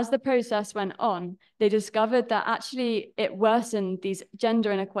 But as the process went on, they discovered that actually it worsened these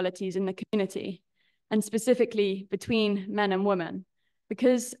gender inequalities in the community, and specifically between men and women,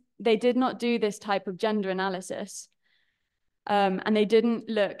 because they did not do this type of gender analysis. And they didn't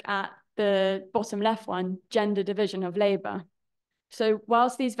look at the bottom left one, gender division of labor. So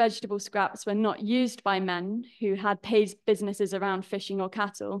whilst these vegetable scraps were not used by men who had paid businesses around fishing or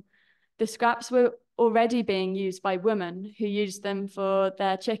cattle, the scraps were already being used by women who used them for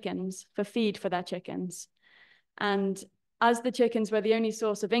their chickens, for feed for their chickens. And as the chickens were the only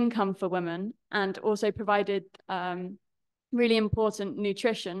source of income for women and also provided really important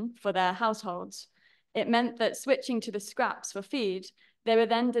nutrition for their households, it meant that switching to the scraps for feed, they were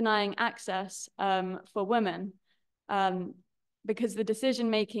then denying access for women because the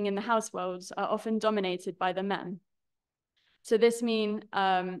decision-making in the households are often dominated by the men. So this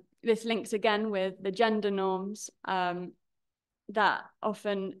this links again with the gender norms that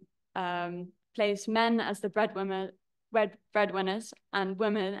often place men as the breadwinners and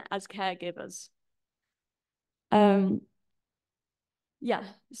women as caregivers. Yeah,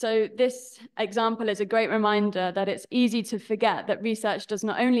 so this example is a great reminder that it's easy to forget that research does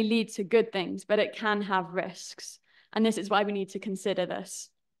not only lead to good things, but it can have risks. And this is why we need to consider this.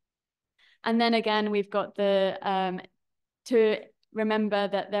 And then again, we've got to remember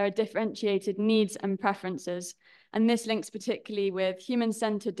that there are differentiated needs and preferences. And this links particularly with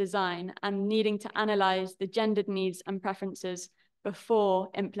human-centered design and needing to analyze the gendered needs and preferences before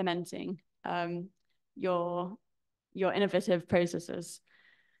implementing your innovative processes.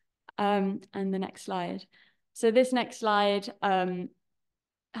 And the next slide. So this next slide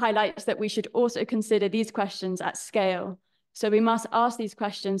highlights that we should also consider these questions at scale. So we must ask these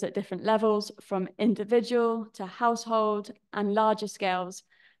questions at different levels, from individual to household and larger scales,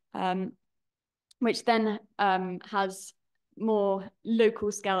 which then has more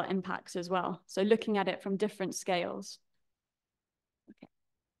local scale impacts as well. So looking at it from different scales.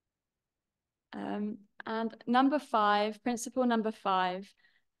 Okay. And number 5, principle number 5,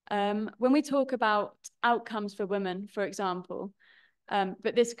 when we talk about outcomes for women, for example,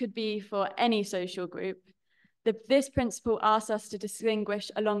 but this could be for any social group, this principle asks us to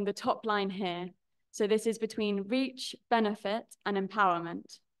distinguish along the top line here. So this is between reach, benefit, and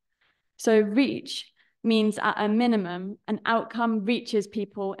empowerment. So reach means at a minimum, an outcome reaches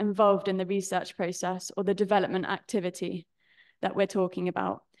people involved in the research process or the development activity that we're talking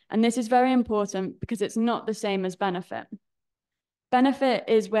about. And this is very important because it's not the same as benefit. Benefit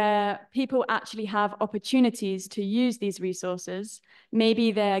is where people actually have opportunities to use these resources.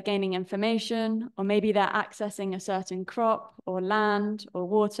 Maybe they're gaining information, or maybe they're accessing a certain crop or land or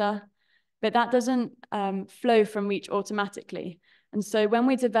water, but that doesn't flow from reach automatically. And so when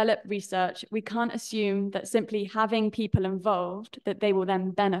we develop research, we can't assume that simply having people involved, that they will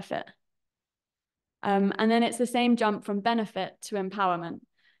then benefit. And then it's the same jump from benefit to empowerment.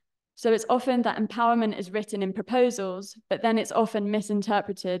 So it's often that empowerment is written in proposals, but then it's often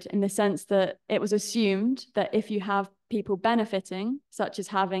misinterpreted in the sense that it was assumed that if you have people benefiting, such as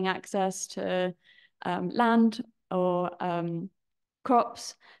having access to land or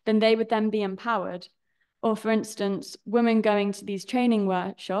crops, then they would then be empowered. Or for instance, women going to these training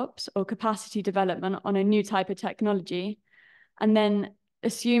workshops or capacity development on a new type of technology, and then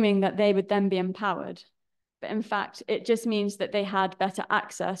assuming that they would then be empowered. But in fact, it just means that they had better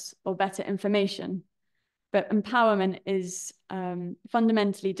access or better information. But empowerment is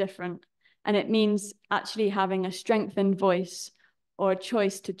fundamentally different. And it means actually having a strengthened voice or a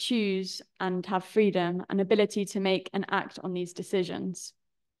choice to choose and have freedom and ability to make and act on these decisions.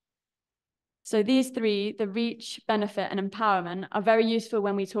 So these three, the reach, benefit, and empowerment, are very useful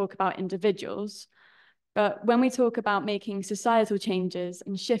when we talk about individuals. But when we talk about making societal changes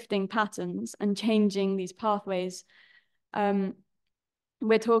and shifting patterns and changing these pathways,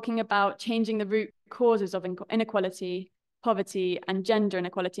 we're talking about changing the root causes of inequality, poverty, and gender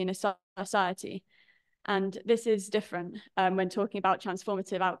inequality in a society. And this is different when talking about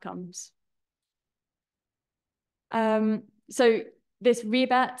transformative outcomes. So this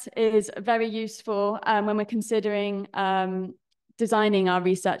rebate is very useful when we're considering designing our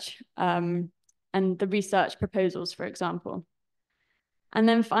research and the research proposals, for example. And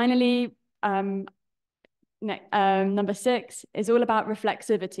then finally, number 6 is all about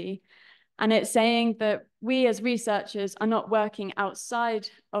reflexivity. And it's saying that we as researchers are not working outside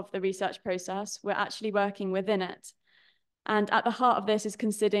of the research process, we're actually working within it. And at the heart of this is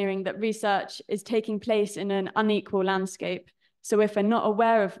considering that research is taking place in an unequal landscape. So if we're not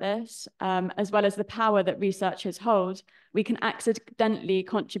aware of this, as well as the power that researchers hold, we can accidentally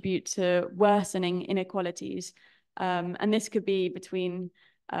contribute to worsening inequalities. And this could be between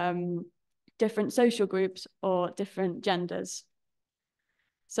different social groups or different genders.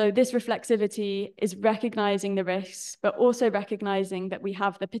 So this reflexivity is recognizing the risks, but also recognizing that we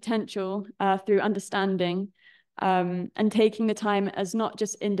have the potential through understanding and taking the time as not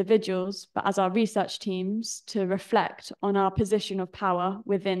just individuals, but as our research teams to reflect on our position of power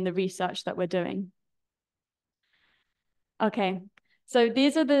within the research that we're doing. Okay, so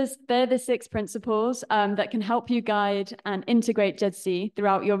they're the 6 principles that can help you guide and integrate GEDSI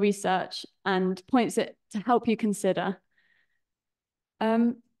throughout your research and points it to help you consider.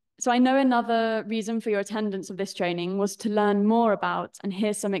 So I know another reason for your attendance of this training was to learn more about and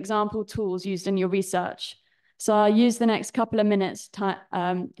hear some example tools used in your research. So I'll use the next couple of minutes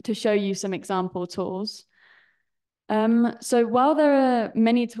to show you some example tools. So while there are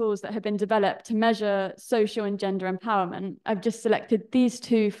many tools that have been developed to measure social and gender empowerment, I've just selected these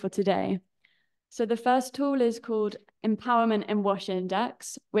 2 for today. So the first tool is called Empowerment in WASH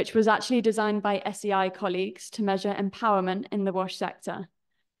Index, which was actually designed by SEI colleagues to measure empowerment in the WASH sector.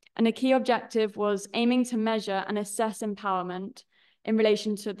 And a key objective was aiming to measure and assess empowerment in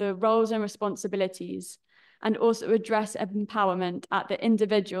relation to the roles and responsibilities, and also address empowerment at the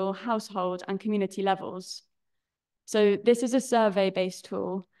individual, household, and community levels. So this is a survey-based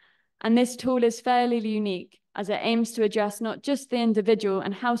tool, and this tool is fairly unique as it aims to address not just the individual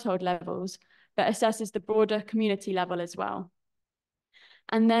and household levels, but assesses the broader community level as well.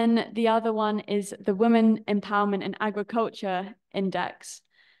 And then the other one is the Women Empowerment in Agriculture Index.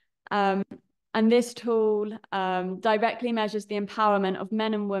 And this tool directly measures the empowerment of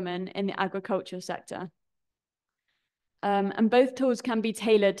men and women in the agricultural sector. And both tools can be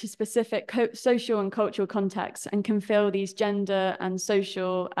tailored to specific social and cultural contexts and can fill these gender and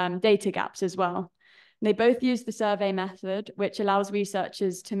social data gaps as well. They both use the survey method, which allows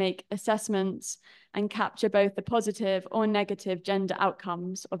researchers to make assessments and capture both the positive or negative gender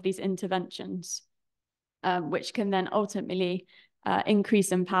outcomes of these interventions, which can then ultimately increase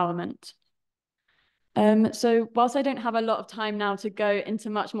empowerment. So whilst I don't have a lot of time now to go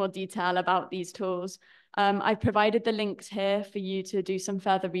into much more detail about these tools, I've provided the links here for you to do some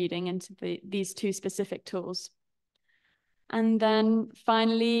further reading into these 2 specific tools. And then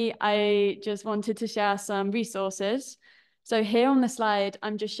finally, I just wanted to share some resources. So here on the slide,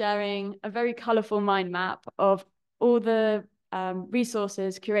 I'm just sharing a very colorful mind map of all the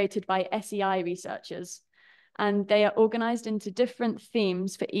resources curated by SEI researchers. And they are organized into different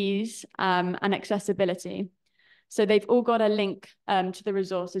themes for ease and accessibility. So they've all got a link to the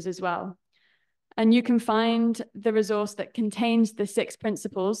resources as well. And you can find the resource that contains the 6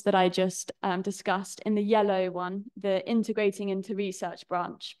 principles that I just discussed in the yellow one, the integrating into research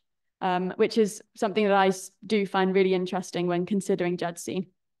branch, which is something that I do find really interesting when considering GEDSI.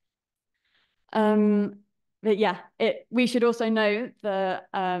 But yeah, we should also know that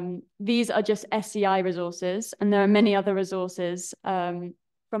these are just SEI resources, and there are many other resources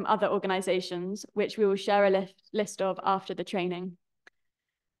from other organizations, which we will share a list of after the training.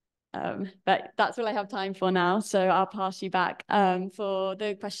 But that's all I have time for now, so I'll pass you back for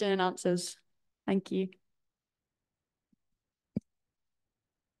the question and answers. Thank you.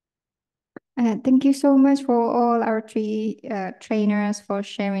 Thank you so much for all our 3 trainers for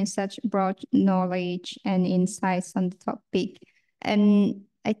sharing such broad knowledge and insights on the topic. And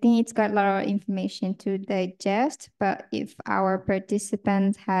I think it's got a lot of information to digest, but if our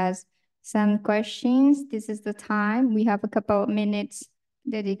participant has some questions, this is the time. We have a couple of minutes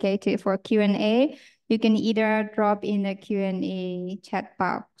dedicated for Q&A. You can either drop in the Q&A chat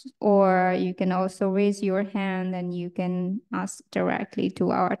box, or you can also raise your hand and you can ask directly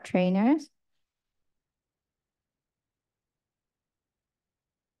to our trainers.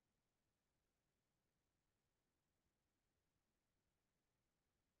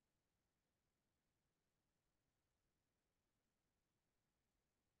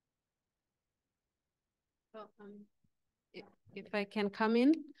 So, if I can come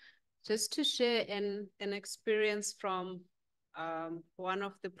in, just to share an experience from one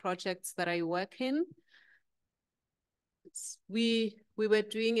of the projects that I work in. we were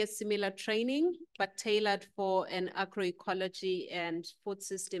doing a similar training, but tailored for an agroecology and food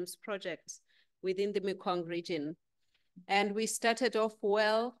systems project within the Mekong region. And we started off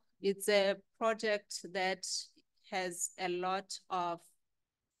well. It's a project that has a lot of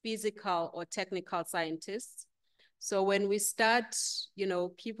physical or technical scientists. So when we start, you know,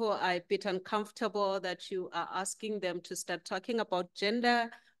 people are a bit uncomfortable that you are asking them to start talking about gender,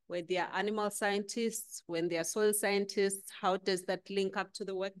 when they are animal scientists, when they are soil scientists, how does that link up to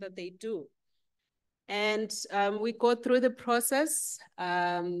the work that they do? And we go through the process,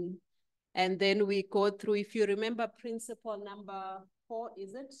 and then we go through, if you remember principle number 4,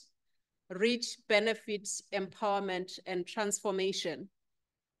 is it? Reach, benefits, empowerment, and transformation.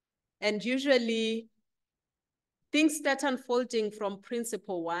 And usually things start unfolding from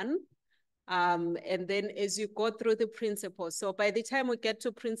principle 1. And then as you go through the principles, so by the time we get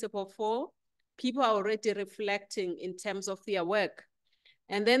to principle 4, people are already reflecting in terms of their work.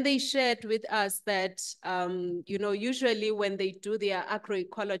 And then they shared with us that, you know, usually when they do their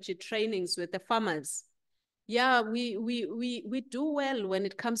agroecology trainings with the farmers, yeah, we do well when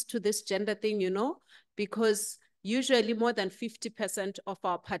it comes to this gender thing, you know, because usually more than 50% of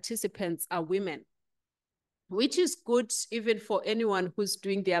our participants are women, which is good even for anyone who's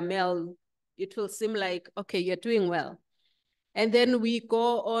doing their male. It will seem like, okay, you're doing well. And then we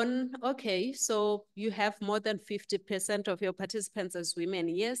go on, okay, so you have more than 50% of your participants as women,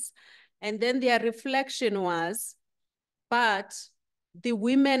 yes. And then their reflection was, but the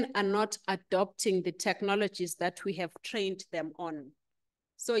women are not adopting the technologies that we have trained them on.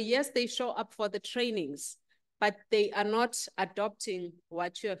 So yes, they show up for the trainings, but they are not adopting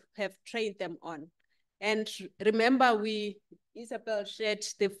what you have trained them on. And remember, Isabel shared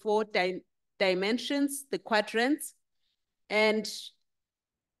the 4 dimensions, the quadrants. And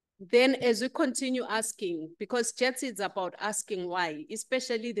then as we continue asking, because GEDSI is about asking why,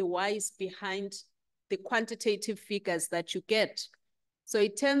 especially the whys behind the quantitative figures that you get. So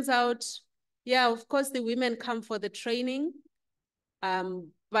it turns out, yeah, of course, the women come for the training,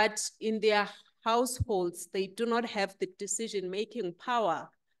 but in their households, they do not have the decision-making power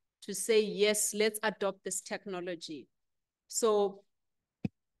to say, yes, let's adopt this technology. So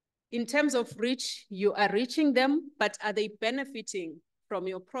in terms of reach, you are reaching them, but are they benefiting from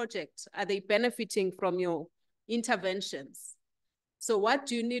your project? Are they benefiting from your interventions? So what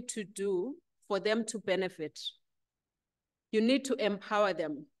do you need to do for them to benefit? You need to empower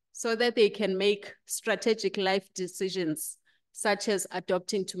them so that they can make strategic life decisions, such as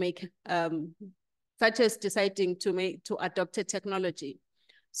adopting to make, such as deciding to adopt a technology.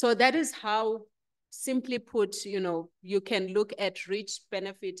 So that is how, simply put, you know, you can look at reach,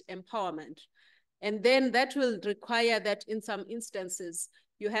 benefit, empowerment. And then that will require that in some instances,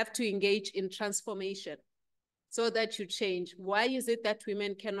 you have to engage in transformation so that you change. Why is it that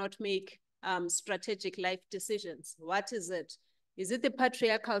women cannot make strategic life decisions? What is it? Is it the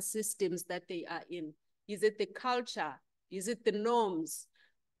patriarchal systems that they are in? Is it the culture? Is it the norms?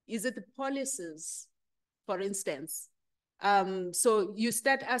 Is it the policies, for instance? So you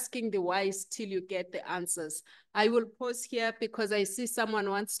start asking the whys till you get the answers. I will pause here because I see someone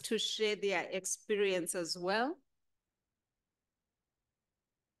wants to share their experience as well.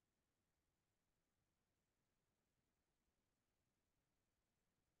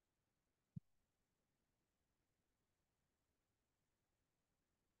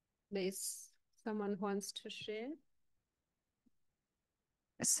 There's someone who wants to share.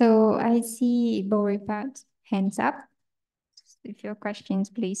 So I see Boripat hands up. If your questions,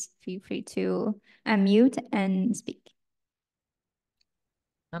 please feel free to unmute and speak.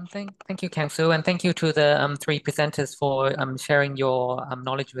 Thank you, Kang-Soo, and thank you to the 3 presenters for sharing your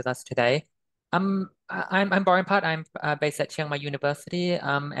knowledge with us today. I'm Boripat. I'm based at Chiang Mai University,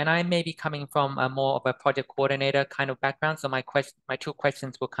 and I may be coming from more of a project coordinator kind of background. So my 2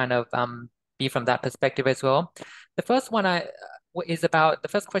 questions will kind of be from that perspective as well. The first one the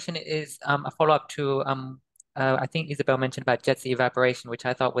first question is a follow-up to I think Isabel mentioned about GEDSI evaporation, which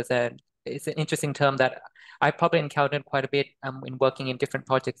I thought it's an interesting term that I probably encountered quite a bit in working in different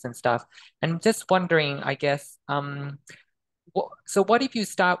projects and stuff. And just wondering, I guess, so what if you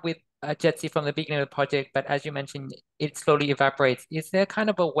start with GEDSI from the beginning of the project, but as you mentioned, it slowly evaporates? Is there kind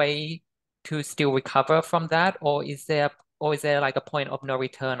of a way to still recover from that, or is there like a point of no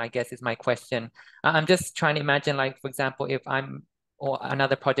return, I guess is my question. I'm just trying to imagine, like, for example, if or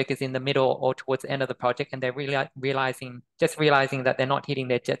another project is in the middle or towards the end of the project and they're really realizing that they're not hitting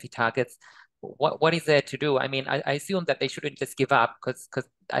their GEDSI targets, what is there to do? I mean, I assume that they shouldn't just give up because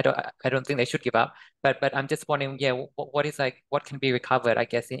I don't think they should give up. But I'm just wondering, yeah, what can be recovered, I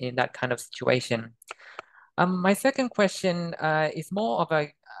guess, in that kind of situation. My second question is more of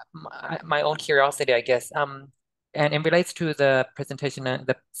my own curiosity, I guess. And it relates to the presentation,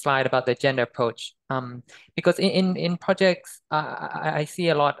 the slide about the gender approach. Because in projects, I see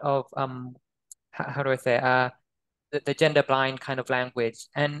a lot of how do I say the gender blind kind of language,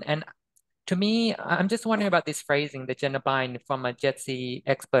 and to me, I'm just wondering about this phrasing, the gender blind, from a GEDSI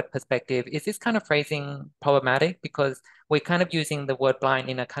expert perspective. Is this kind of phrasing problematic? Because we're kind of using the word blind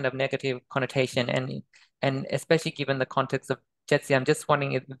in a kind of negative connotation, and especially given the context of GEDSI, I'm just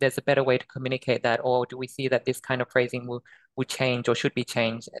wondering if there's a better way to communicate that, or do we see that this kind of phrasing will change or should be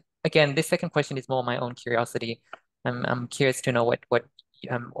changed? Again, this second question is more my own curiosity. I'm curious to know what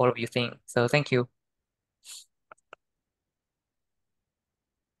all of you think. So thank you.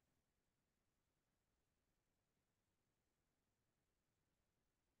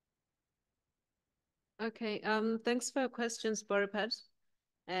 Okay, thanks for your questions, Boripat.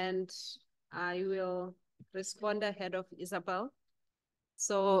 And I will respond ahead of Isabel.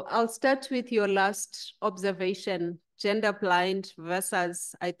 So I'll start with your last observation, gender blind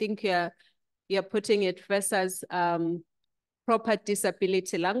versus, I think you're putting it versus proper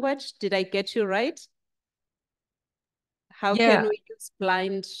disability language. Did I get you right? How can we use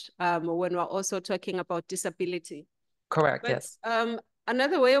blind when we're also talking about disability? Correct, yes.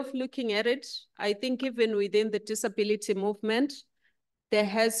 Another way of looking at it, I think even within the disability movement, there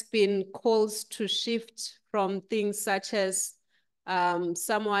has been calls to shift from things such as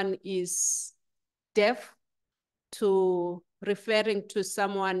someone is deaf to referring to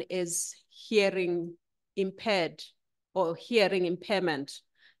someone as hearing impaired or hearing impairment.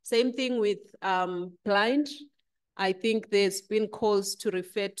 Same thing with blind. I think there's been calls to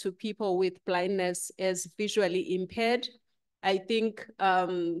refer to people with blindness as visually impaired. I think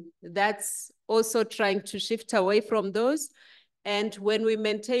that's also trying to shift away from those. And when we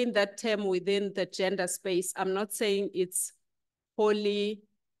maintain that term within the gender space, I'm not saying it's wholly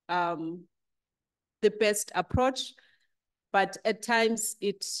the best approach, but at times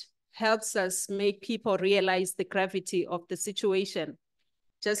it helps us make people realize the gravity of the situation.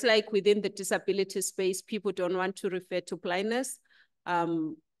 Just like within the disability space, people don't want to refer to blindness.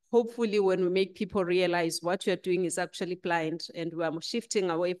 Hopefully when we make people realize what you're doing is actually blind and we're shifting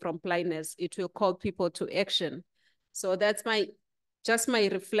away from blindness, it will call people to action. So that's just my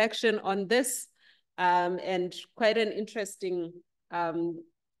reflection on this, and quite an interesting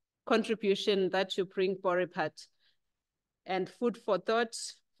contribution that you bring, Boripat, and food for thought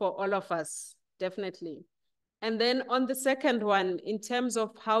for all of us, definitely. And then on the second one, in terms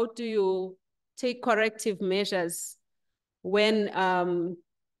of how do you take corrective measures when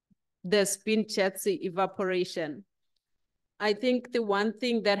there's been GEDSI evaporation? I think the one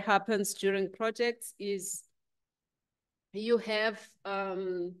thing that happens during projects is you have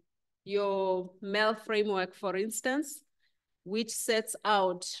your MEL framework, for instance, which sets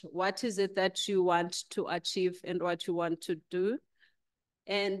out what is it that you want to achieve and what you want to do,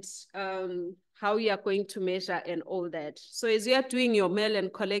 and how you are going to measure and all that. So as you are doing your MEL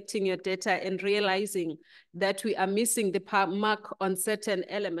and collecting your data and realizing that we are missing the mark on certain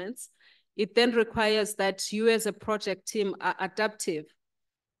elements, it then requires that you as a project team are adaptive.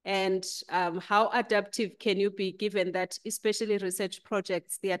 And how adaptive can you be given that, especially research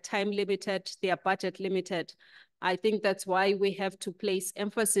projects, they are time limited, they are budget limited. I think that's why we have to place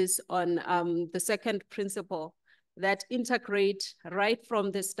emphasis on the second principle, that integrate right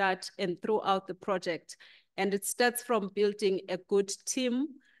from the start and throughout the project. And it starts from building a good team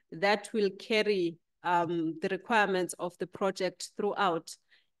that will carry the requirements of the project throughout,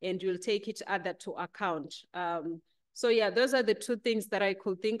 and you'll take each other to account. So yeah, those are the two things that I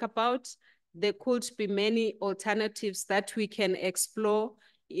could think about. There could be many alternatives that we can explore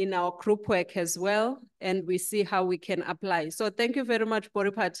in our group work as well, and we see how we can apply. So thank you very much,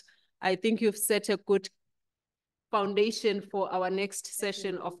 Boripat. I think you've set a good foundation for our next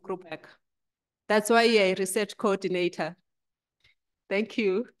session of group work. That's why you're a research coordinator. Thank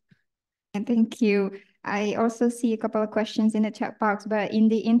you. And thank you. I also see a couple of questions in the chat box, but in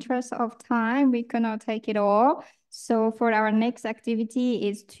the interest of time, we cannot take it all. So for our next activity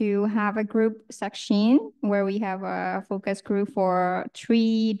is to have a group section where we have a focus group for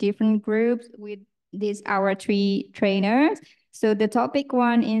 3 different groups with our 3 trainers. So the topic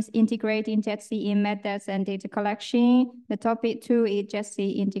 1 is integrating GEDSI in methods and data collection. The topic 2 is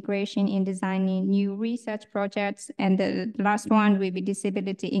GEDSI integration in designing new research projects. And the last one will be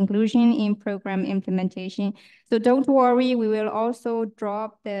disability inclusion in program implementation. So don't worry, we will also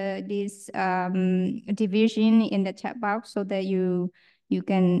drop this division in the chat box so that you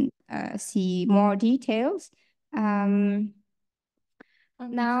can see more details. Now,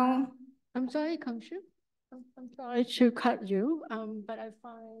 I'm sorry, Kamshu. I'm sorry to cut you, but I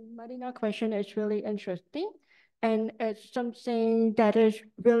find Marina's question is really interesting. And it's something that is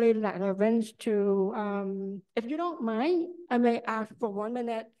really relevant to, if you don't mind, I may ask for 1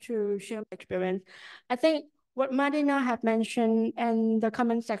 minute to share my experience. I think what Marina have mentioned in the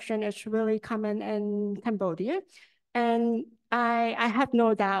comment section is really common in Cambodia. And I have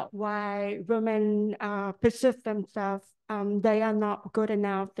no doubt why women perceive themselves, they are not good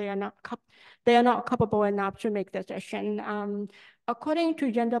enough, they are not capable enough to make decision. According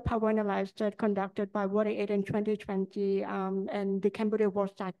to gender power analysis conducted by Water Aid in 2020 and the Cambodia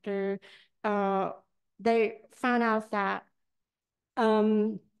World Sector, they found out that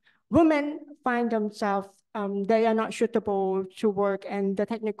women find themselves they are not suitable to work in the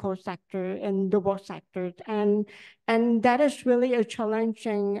technical sector, in the work sector, and that is really a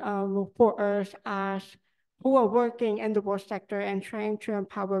challenging for us as who are working in the work sector and trying to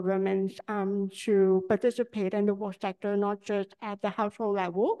empower women to participate in the work sector, not just at the household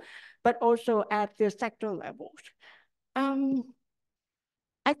level, but also at the sector levels.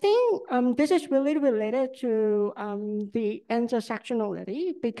 I think this is really related to the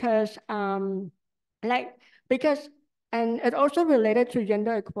intersectionality because because and it also related to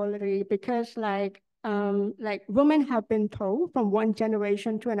gender equality because like women have been told from one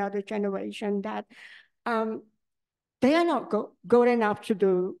generation to another generation that um, they are not good enough to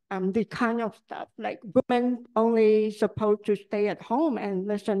do the kind of stuff. Like women only supposed to stay at home and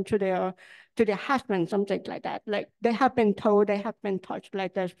listen to their husband, something like that. Like they have been told, they have been taught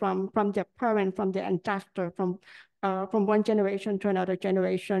like this from their parents, from their ancestor, from one generation to another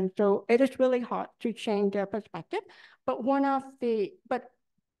generation. So it is really hard to change their perspective. But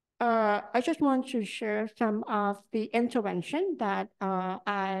I just want to share some of the intervention that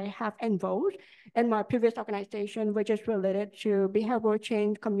I have involved in my previous organization, which is related to behavioral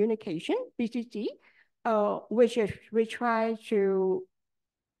change communication, BCC, which is we try to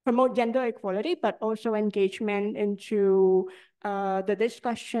promote gender equality, but also engagement into the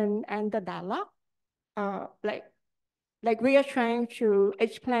discussion and the dialogue. Like we are trying to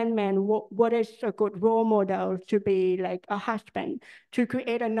explain men what is a good role model to be like a husband, to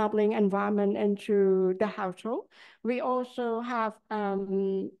create a enabling environment into the household. We also have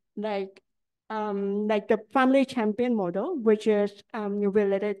like the family champion model, which is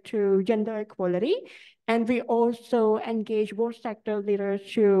related to gender equality. And we also engage both sector leaders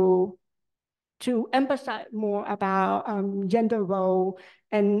to emphasize more about gender role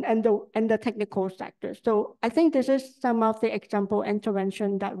and the technical sector. So I think this is some of the example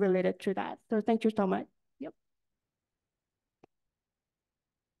intervention that related to that. So thank you so much. Yep.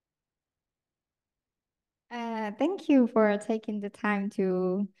 Thank you for taking the time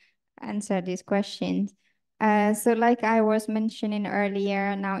to answer these questions. So like I was mentioning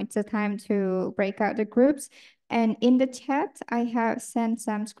earlier, now it's the time to break out the groups. And in the chat, I have sent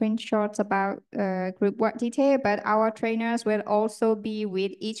some screenshots about group work detail, but our trainers will also be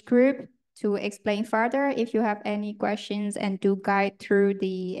with each group to explain further if you have any questions and to guide through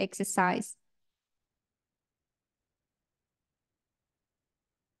the exercise.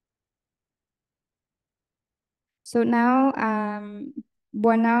 So now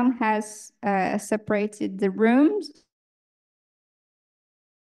Buanon has separated the rooms.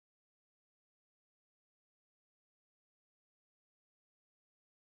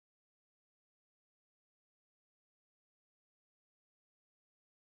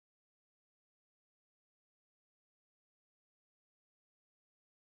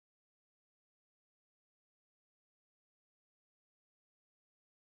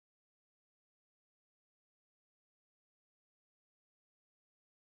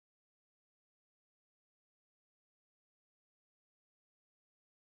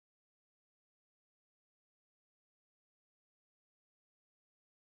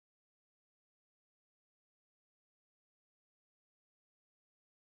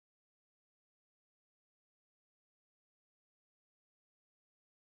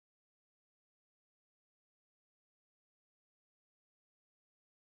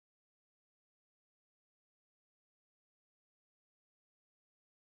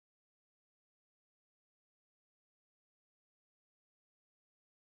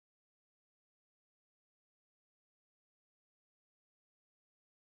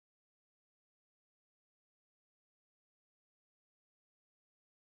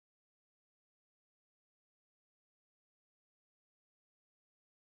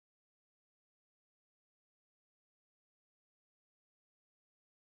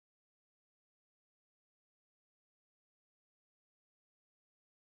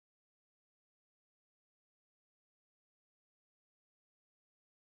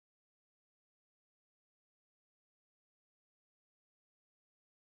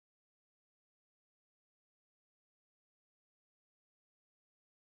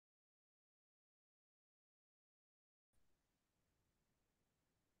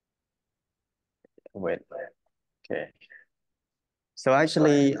 Wait. Okay. So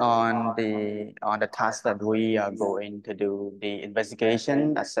actually on the task that we are going to do the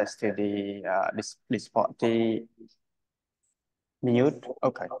investigation, access to the this party mute.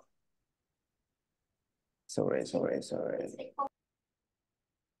 Okay. Sorry.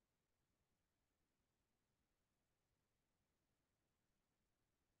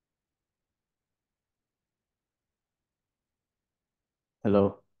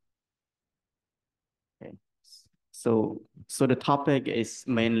 Hello. Okay. So the topic is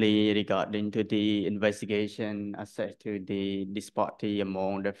mainly regarding to the investigation access to the disparity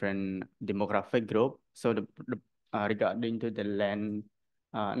among different demographic group. So regarding to the land,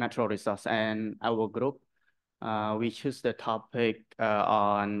 natural resource, and our group, we choose the topic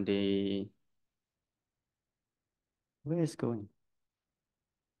on the where is going?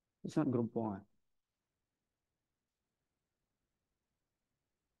 It's not group one.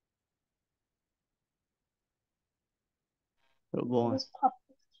 Group one.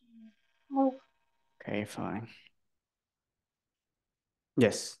 Okay, fine.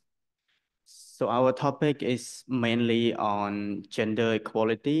 Yes. So our topic is mainly on gender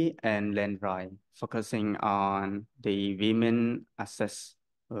equality and land right, focusing on the women access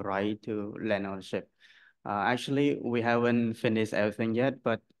right to land ownership. Actually, we haven't finished everything yet,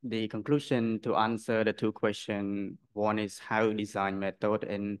 but the conclusion to answer the two questions, one is how design method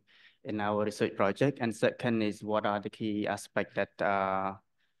in our research project, and second is what are the key aspects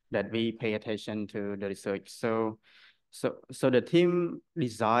that we pay attention to the research. So the team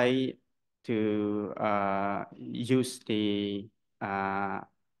decided to use the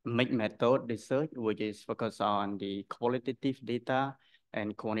make method research, which is focused on the qualitative data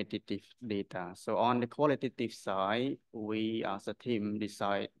and quantitative data. So on the qualitative side, we as a team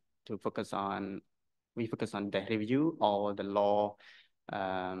decide to focus on data review or the law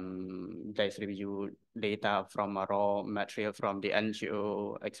data review data from a raw material from the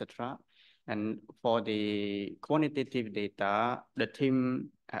NGO, etc. And for the quantitative data, the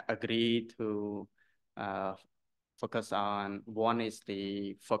team agreed to focus on one is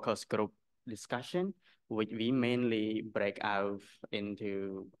the focus group discussion, which we mainly break out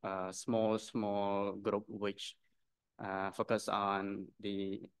into small group, which focus on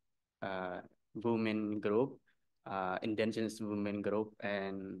the women group, indigenous women group,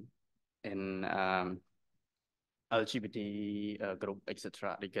 and LGBT group,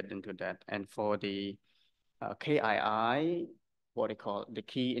 etc. They get into that. And for the KII, what they call the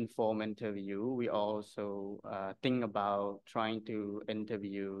key inform interview, we also think about trying to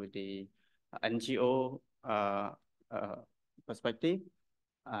interview the NGO perspective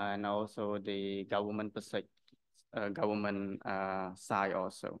and also the government side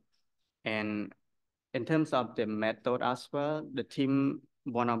also. And in terms of the method as well,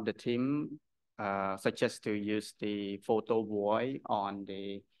 one of the team suggests to use the photo void on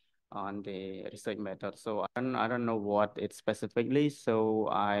the research method. So I don't know what it's specifically. So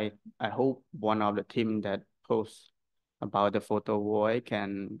I hope one of the team that posts about the photo void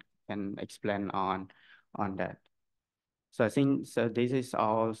can explain on that. So I think this is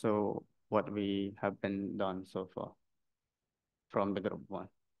also what we have been done so far from the group one.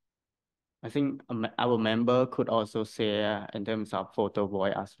 I think our member could also share in terms of photo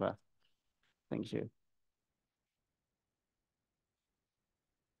void as well. Thank you.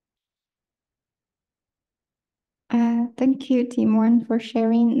 Thank you, Team One, for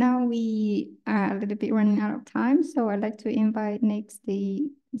sharing. Now we are a little bit running out of time, so I'd like to invite next the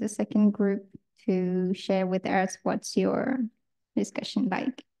second group to share with us what's your discussion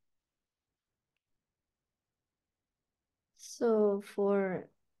like. So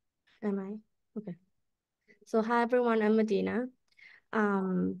So hi everyone, I'm Medina.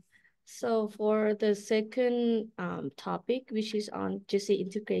 So for the second topic, which is on GEDSI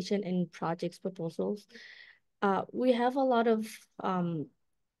integration in projects proposals, we have a lot of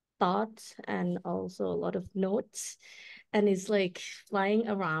thoughts and also a lot of notes, and it's like flying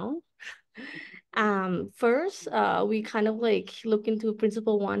around. First, we kind of like look into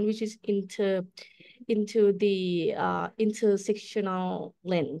principle one, which is into the intersectional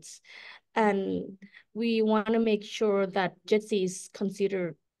lens. And we want to make sure that GEDSI is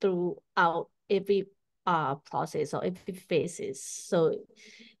considered throughout every process or every phases. So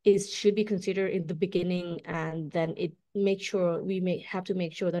it should be considered in the beginning, and then we have to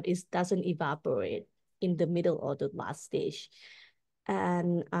make sure that it doesn't evaporate in the middle or the last stage.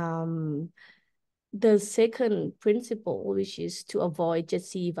 And the second principle, which is to avoid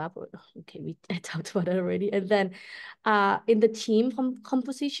GEDSI evaporation. Okay, I talked about that already. And then in the team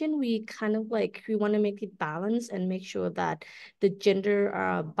composition, we kind of like, we want to make it balanced and make sure that the gender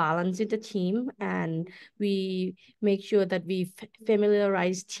are balanced in the team. And we make sure that we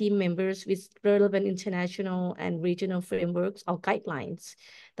familiarize team members with relevant international and regional frameworks or guidelines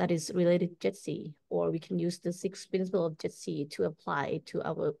that is related to GEDSI, or we can use the 6 principles of GEDSI to apply to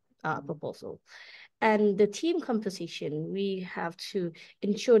our proposal. And the team composition, we have to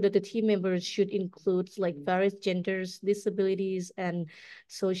ensure that the team members should include like various genders, disabilities, and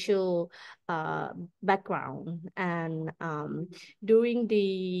social background. And during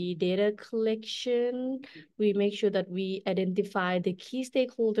the data collection, we make sure that we identify the key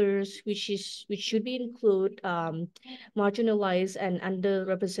stakeholders, which should be include marginalized and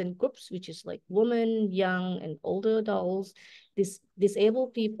underrepresented groups, which is like women, young and older adults,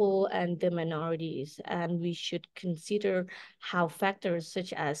 disabled people, and the minorities. And we should consider how factors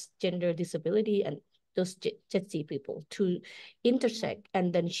such as gender, disability, and those GEDSI people to intersect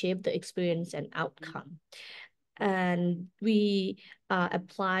and then shape the experience and outcome. And we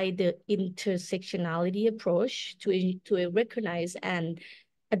apply the intersectionality approach to recognize and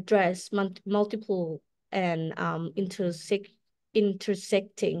address multiple and intersecting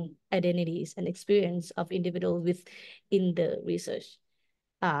identities and experience of individuals within the research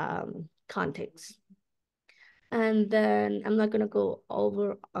context. And then I'm not going to go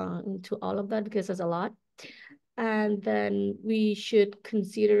over into all of that because there's a lot. And then we should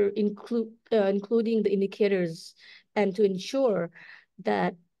consider including the indicators and to ensure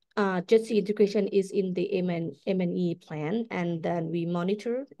that GEDSI integration is in the M&E plan, and then we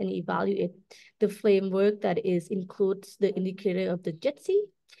monitor and evaluate the framework that includes the indicator of the GEDSI.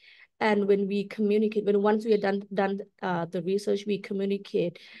 And when we communicate, once we are done the research, we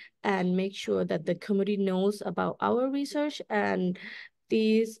communicate and make sure that the community knows about our research. And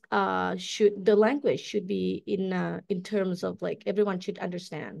these the language should be in terms of like everyone should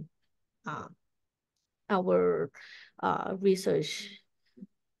understand our research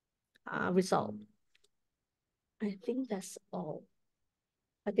result. I think that's all.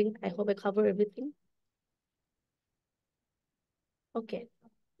 I hope I cover everything. Okay,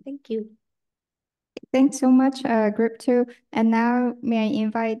 thank you. Thanks so much, Group 2. And now may I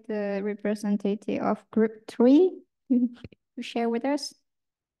invite the representative of Group 3 to share with us?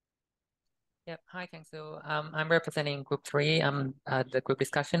 Yep. Hi, thanks. So I'm representing Group 3, the group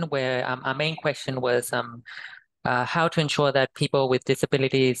discussion where our main question was how to ensure that people with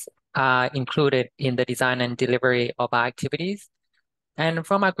disabilities are included in the design and delivery of our activities. And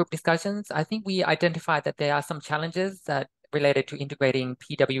from our group discussions, I think we identified that there are some challenges that related to integrating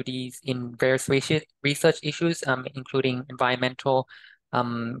PWDs in various research issues, including environmental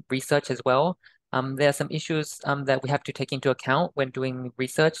research as well. There are some issues that we have to take into account when doing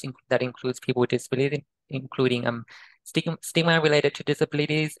research that includes people with disability, including stigma related to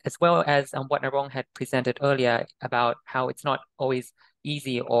disabilities, as well as what Narong had presented earlier about how it's not always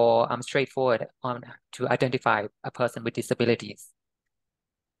easy or straightforward to identify a person with disabilities.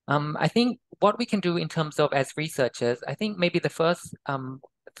 I think what we can do in terms of as researchers, I think maybe the first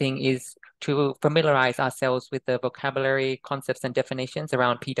thing is to familiarize ourselves with the vocabulary, concepts, and definitions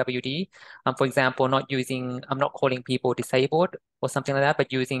around PWD. For example, not calling people disabled or something like that,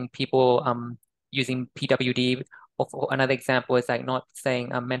 but using people using PWD. Or another example is like not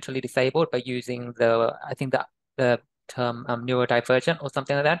saying mentally disabled, but using the term neurodivergent or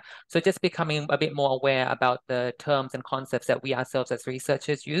something like that. So just becoming a bit more aware about the terms and concepts that we ourselves as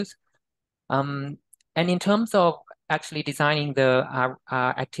researchers use. And in terms of actually designing our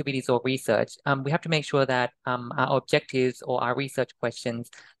activities or research, we have to make sure that our objectives or our research questions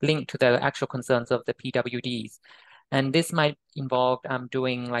link to the actual concerns of the PWDs. And this might involve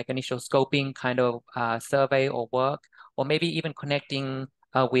doing like initial scoping kind of survey or work, or maybe even connecting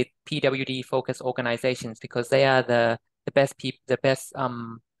with PWD focused organizations, because they are the best people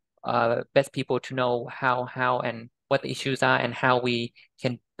to know how and what the issues are and how we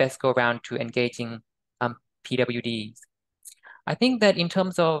can best go around to engaging PWDs. I think that in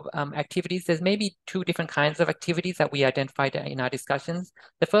terms of activities, there's maybe 2 different kinds of activities that we identified in our discussions.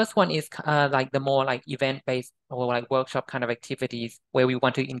 The first one is like the more like event-based or like workshop kind of activities where we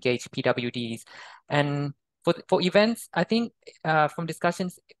want to engage PWDs. And for events, I think from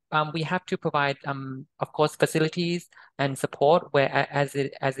discussions, we have to provide, of course, facilities and support as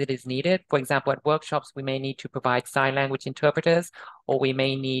it is needed. For example, at workshops, we may need to provide sign language interpreters, or we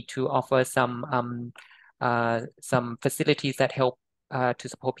may need to offer some facilities that help to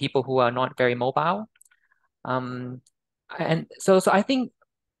support people who are not very mobile. And so I think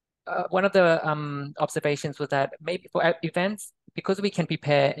one of the observations was that maybe for events, because we can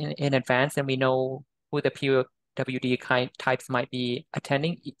prepare in advance and we know who the PWD types might be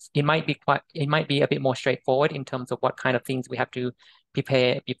attending, it might be a bit more straightforward in terms of what kind of things we have to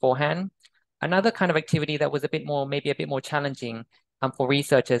prepare beforehand. Another kind of activity that was maybe a bit more challenging for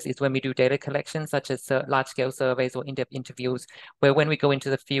researchers is when we do data collection, such as large-scale surveys or in-depth interviews, where when we go into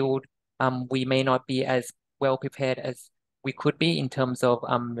the field, we may not be as well prepared as we could be in terms of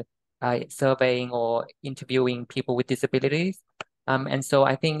surveying or interviewing people with disabilities. And so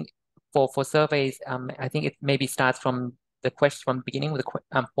I think for surveys, I think it maybe starts from the beginning with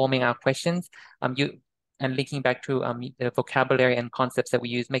forming our questions. And linking back to the vocabulary and concepts that we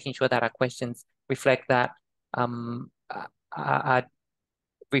use, making sure that our questions reflect that,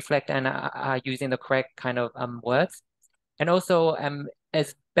 reflect and are using the correct kind of words. And also,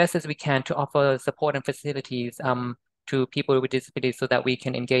 as best as we can, to offer support and facilities to people with disabilities so that we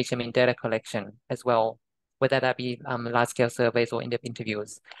can engage them in data collection as well, whether that be large-scale surveys or in-depth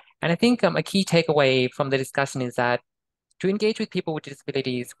interviews. And I think a key takeaway from the discussion is that to engage with people with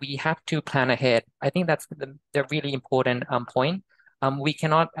disabilities, we have to plan ahead. I think that's the really important point. We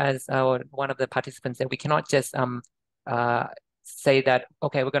cannot, as one of the participants said, we cannot just say that,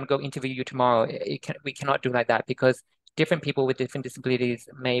 okay, we're going to go interview you tomorrow. We cannot do like that, because different people with different disabilities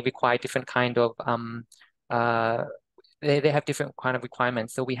may require different kind of, they have different kind of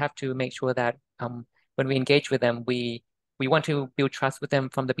requirements. So we have to make sure that when we engage with them, we want to build trust with them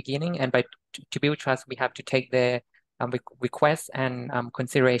from the beginning. And to build trust, we have to take their requests and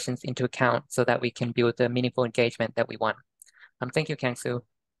considerations into account so that we can build the meaningful engagement that we want. Thank you, Kang-Soo.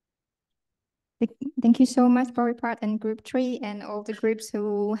 Thank you so much, Boripart and Group 3 and all the groups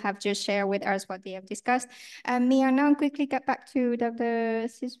who have just shared with us what they have discussed. May I now quickly get back to Dr.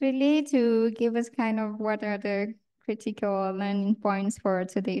 Siswili to give us kind of what are the critical learning points for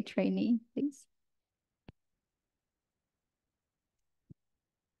today's training, please.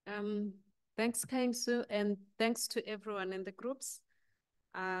 Thanks, Kang-Soo, and thanks to everyone in the groups.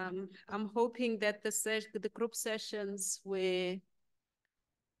 I'm hoping that the group sessions where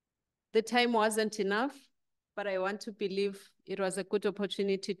the time wasn't enough, but I want to believe it was a good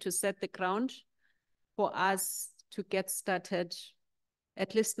opportunity to set the ground for us to get started.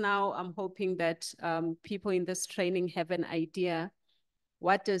 At least now I'm hoping that people in this training have an idea.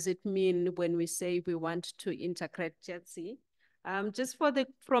 What does it mean when we say we want to integrate GEDSI? Just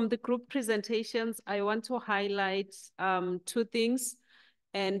from the group presentations, I want to highlight 2 things.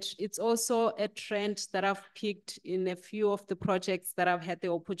 And it's also a trend that I've picked in a few of the projects that I've had the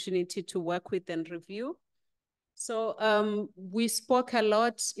opportunity to work with and review. So we spoke a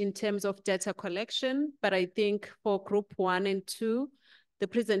lot in terms of data collection, but I think for group 1 and 2, the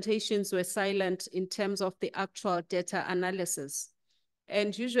presentations were silent in terms of the actual data analysis.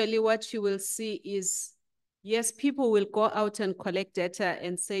 And usually what you will see is, yes, people will go out and collect data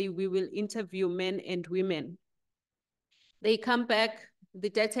and say, we will interview men and women. They come back, the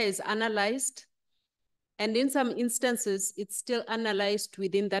data is analyzed, and in some instances, it's still analyzed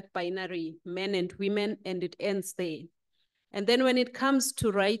within that binary, men and women, and it ends there. And then when it comes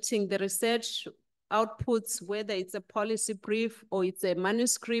to writing the research outputs, whether it's a policy brief or it's a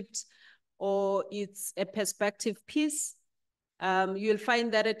manuscript or it's a perspective piece, you'll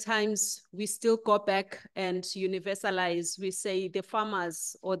find that at times we still go back and universalize. We say the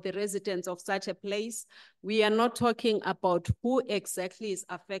farmers or the residents of such a place. We are not talking about who exactly is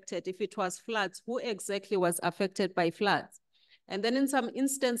affected. If it was floods, who exactly was affected by floods? And then in some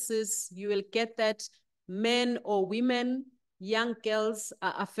instances, you will get that men or women, young girls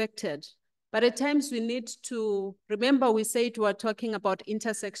are affected. But at times we need to remember, we said we're talking about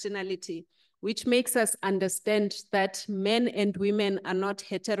intersectionality, which makes us understand that men and women are not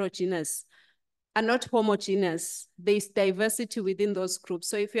heterogeneous, are not homogeneous. There's diversity within those groups.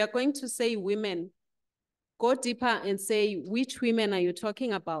 So if you are going to say women, go deeper and say, which women are you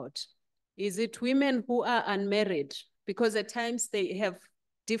talking about? Is it women who are unmarried? Because at times they have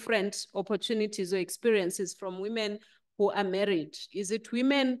different opportunities or experiences from women who are married. Is it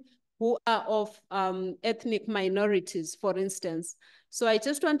women who are of ethnic minorities, for instance? So I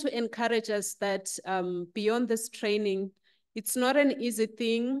just want to encourage us that beyond this training, it's not an easy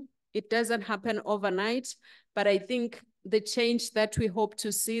thing. It doesn't happen overnight, but I think the change that we hope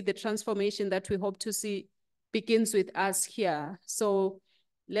to see, the transformation that we hope to see begins with us here. So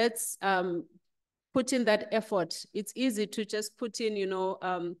let's put in that effort. It's easy to just put in,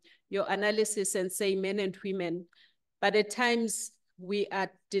 your analysis and say men and women, but at times we are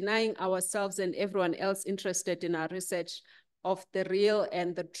denying ourselves and everyone else interested in our research of the real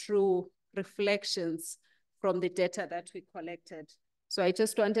and the true reflections from the data that we collected. So I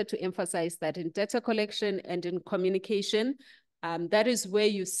just wanted to emphasize that in data collection and in communication, that is where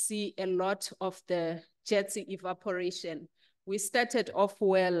you see a lot of the GEDSI evaporation. We started off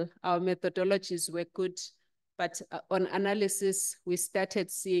well, our methodologies were good, but on analysis, we started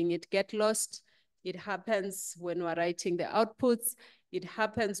seeing it get lost. It happens when we're writing the outputs. It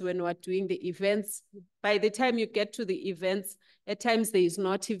happens when we're doing the events. By the time you get to the events, at times there is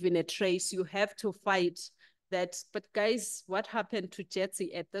not even a trace. You have to fight that. But guys, what happened to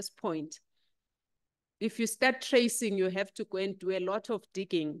GEDSI at this point? If you start tracing, you have to go and do a lot of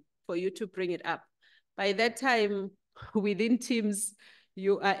digging for you to bring it up. By that time, within teams,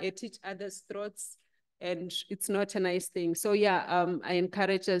 you are at each other's throats, and it's not a nice thing. So yeah, I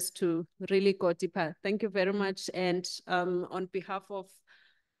encourage us to really go deeper. Thank you very much. And on behalf of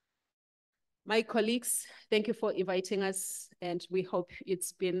my colleagues, thank you for inviting us, and we hope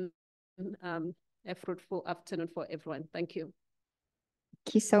it's been a fruitful afternoon for everyone. Thank you.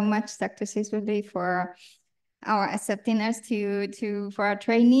 Thank you so much, Dr. Siswali, for our accepting us for our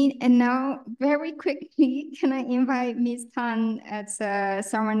training. And now, very quickly, can I invite Ms. Tan as a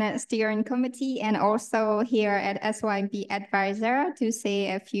SUMERNET Steering Committee and also here at SYB Advisor to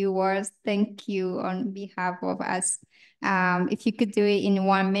say a few words. Thank you on behalf of us. If you could do it in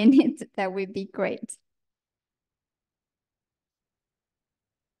 1 minute, that would be great.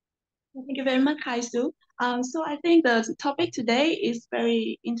 Thank you very much, Kaisu. So I think the topic today is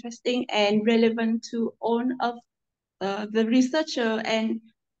very interesting and relevant to all of the researcher and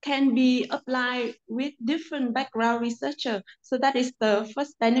can be applied with different background researcher. So that is the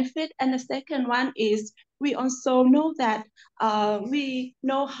first benefit. And the second one is we also know that we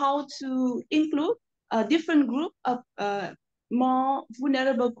know how to include a different group of more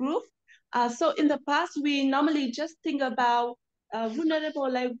vulnerable group. So in the past, we normally just think about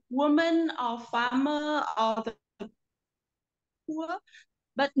vulnerable like women or farmer or the poor,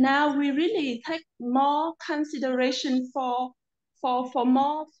 but now we really take more consideration for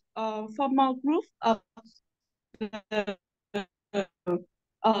more group of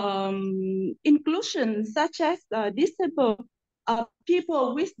inclusion, such as disabled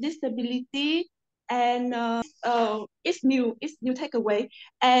people with disability, and it's new takeaway,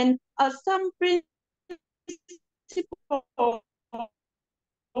 and some principles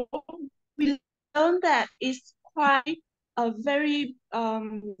we learned that it's quite very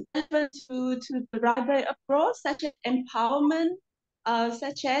relevant to the right approach, such as empowerment,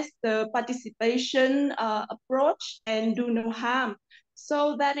 such as the participation approach, and do no harm.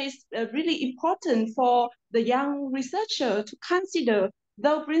 So that is really important for the young researcher to consider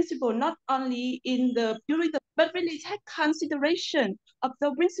the principle not only but really take consideration of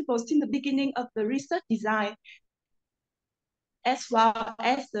the principles in the beginning of the research design, as well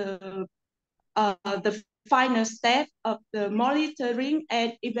as the final step of the monitoring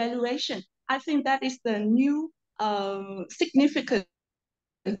and evaluation. I think that is the new significance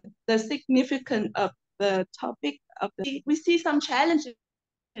of the topic we see some challenges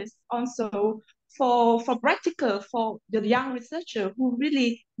also for practical for the young researcher who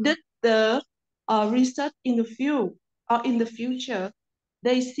really did the research in the field or in the future.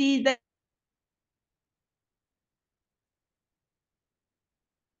 They see that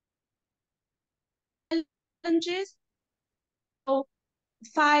challenges, so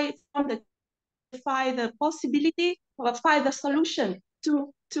find the possibility or find the solution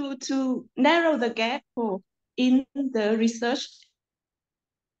to narrow the gap in the research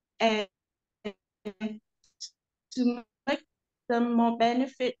and to make them more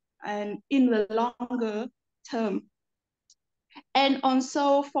benefit and in the longer term. And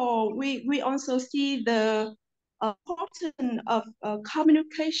also we also see the importance of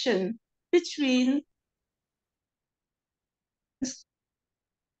communication between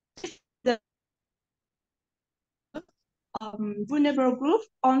the vulnerable group,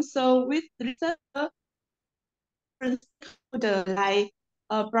 also with research like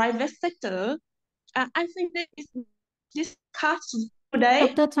private sector. I think that is discussed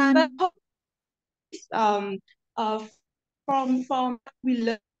today. Dr. Tan. But from what we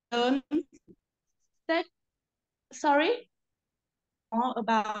learn that more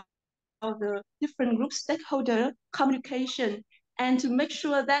about the different group stakeholder communication, and to make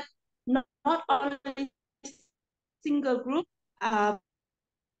sure that not only single group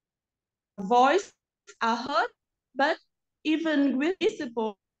voice are heard, but even with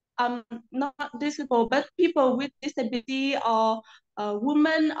not disabled, but people with disability or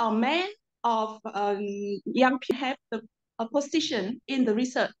women or men of young people have a position in the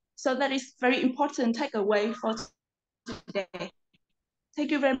research. So that is very important takeaway for today.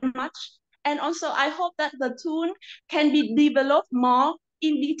 Thank you very much. And also, I hope that the tool can be developed more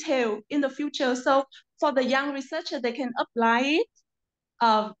in detail in the future. So for the young researcher, they can apply it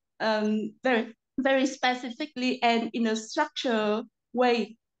very, very specifically and in a structured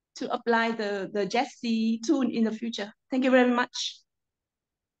way to apply the GEDSI tool in the future. Thank you very much.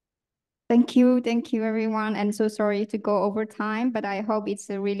 Thank you everyone. And so sorry to go over time, but I hope it's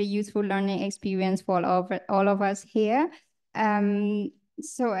a really useful learning experience for all of us here.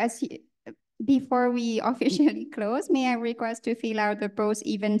 So before we officially close, may I request to fill out the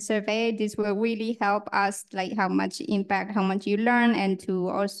post-event survey? This will really help us, like how much impact, how much you learn, and to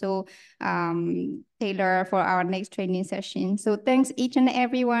also tailor for our next training session. So thanks each and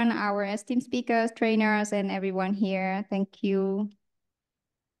everyone, our esteemed speakers, trainers, and everyone here. Thank you.